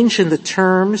change in the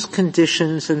terms,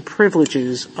 conditions, and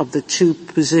privileges of the two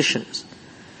positions.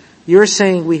 You're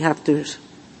saying we have to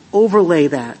overlay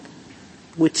that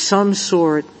with some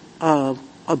sort of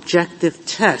objective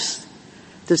test.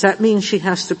 Does that mean she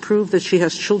has to prove that she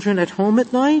has children at home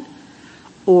at night?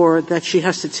 Or that she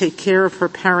has to take care of her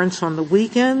parents on the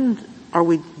weekend? Are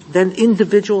we then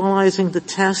individualizing the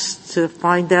test to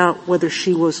find out whether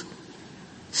she was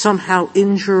somehow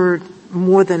injured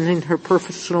more than in her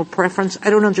personal preference? I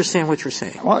don't understand what you're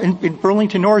saying. Well, in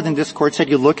Burlington Northern, this court said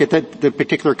you look at the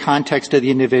particular context of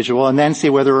the individual and then see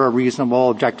whether a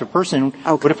reasonable, objective person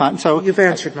would have found. So you've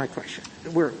answered my question.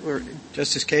 We're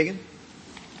Justice Kagan?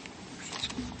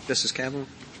 Justice Kavanaugh?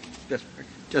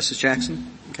 Justice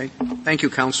Jackson? Okay. Thank you,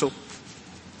 counsel.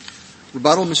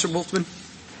 Rebuttal, Mr. Wolfman?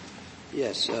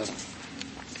 Yes,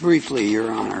 briefly,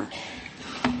 Your Honor.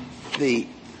 I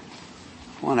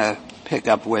want to pick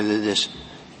up whether this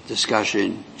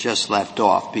discussion just left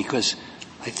off, because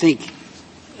I think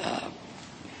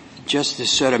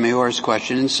Justice Sotomayor's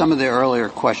question and some of the earlier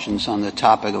questions on the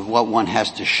topic of what one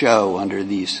has to show under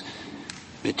these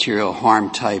material harm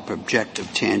type,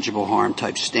 objective, tangible harm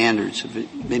type standards have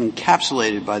been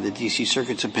encapsulated by the D.C.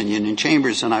 Circuit's opinion in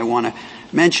Chambers, and I want to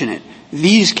mention it.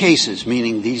 These cases,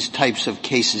 meaning these types of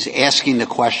cases asking the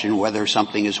question whether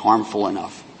something is harmful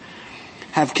enough,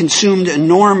 have consumed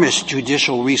enormous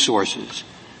judicial resources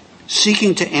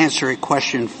seeking to answer a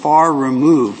question far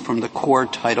removed from the core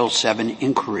Title VII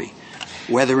inquiry,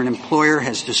 whether an employer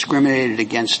has discriminated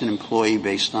against an employee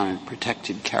based on a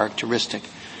protected characteristic.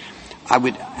 I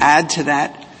would add to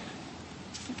that,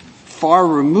 far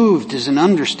removed is an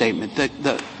understatement.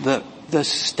 The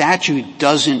statute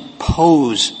doesn't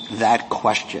pose that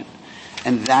question,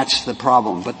 and that's the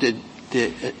problem. But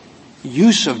the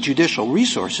use of judicial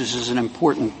resources is an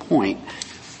important point.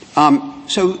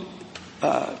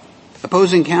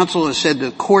 Opposing counsel has said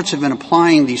the courts have been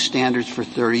applying these standards for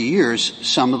 30 years.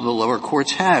 Some of the lower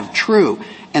courts have. True.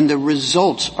 And the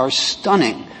results are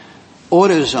stunning.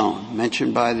 AutoZone,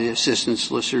 mentioned by the Assistant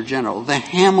Solicitor General, the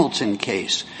Hamilton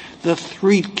case, the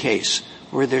Threet case,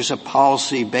 where there's a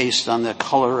policy based on the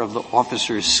color of the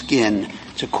officer's skin,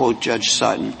 to quote Judge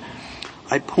Sutton.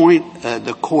 I point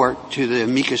the court to the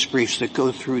amicus briefs that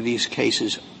go through these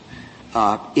cases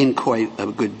in quite a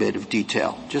good bit of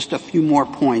detail. Just a few more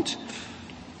points.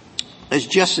 As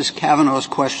Justice Kavanaugh's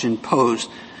question posed,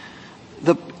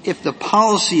 if the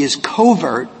policy is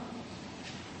covert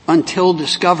until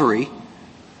discovery,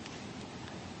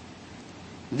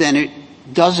 then it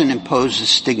doesn't impose a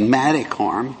stigmatic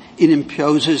harm. It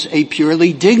imposes a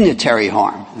purely dignitary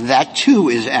harm. That, too,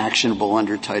 is actionable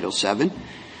under Title VII.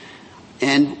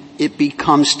 And it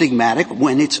becomes stigmatic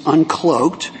when it's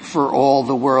uncloaked for all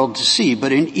the world to see.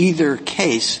 But in either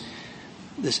case,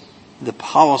 the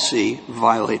policy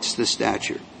violates the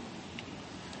statute.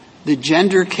 The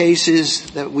gender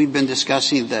cases that we've been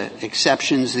discussing, the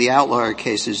exceptions, the outlier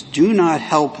cases, do not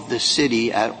help the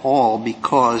city at all,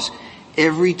 because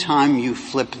every time you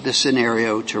flip the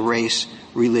scenario to race,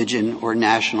 religion, or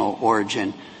national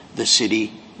origin, the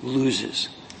city loses.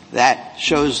 That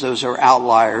shows those are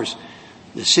outliers.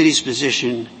 The city's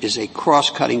position is a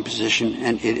cross-cutting position,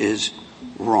 and it is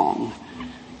wrong.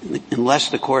 Unless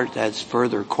the court has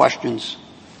further questions.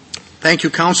 Thank you,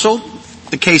 counsel.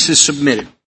 The case is submitted.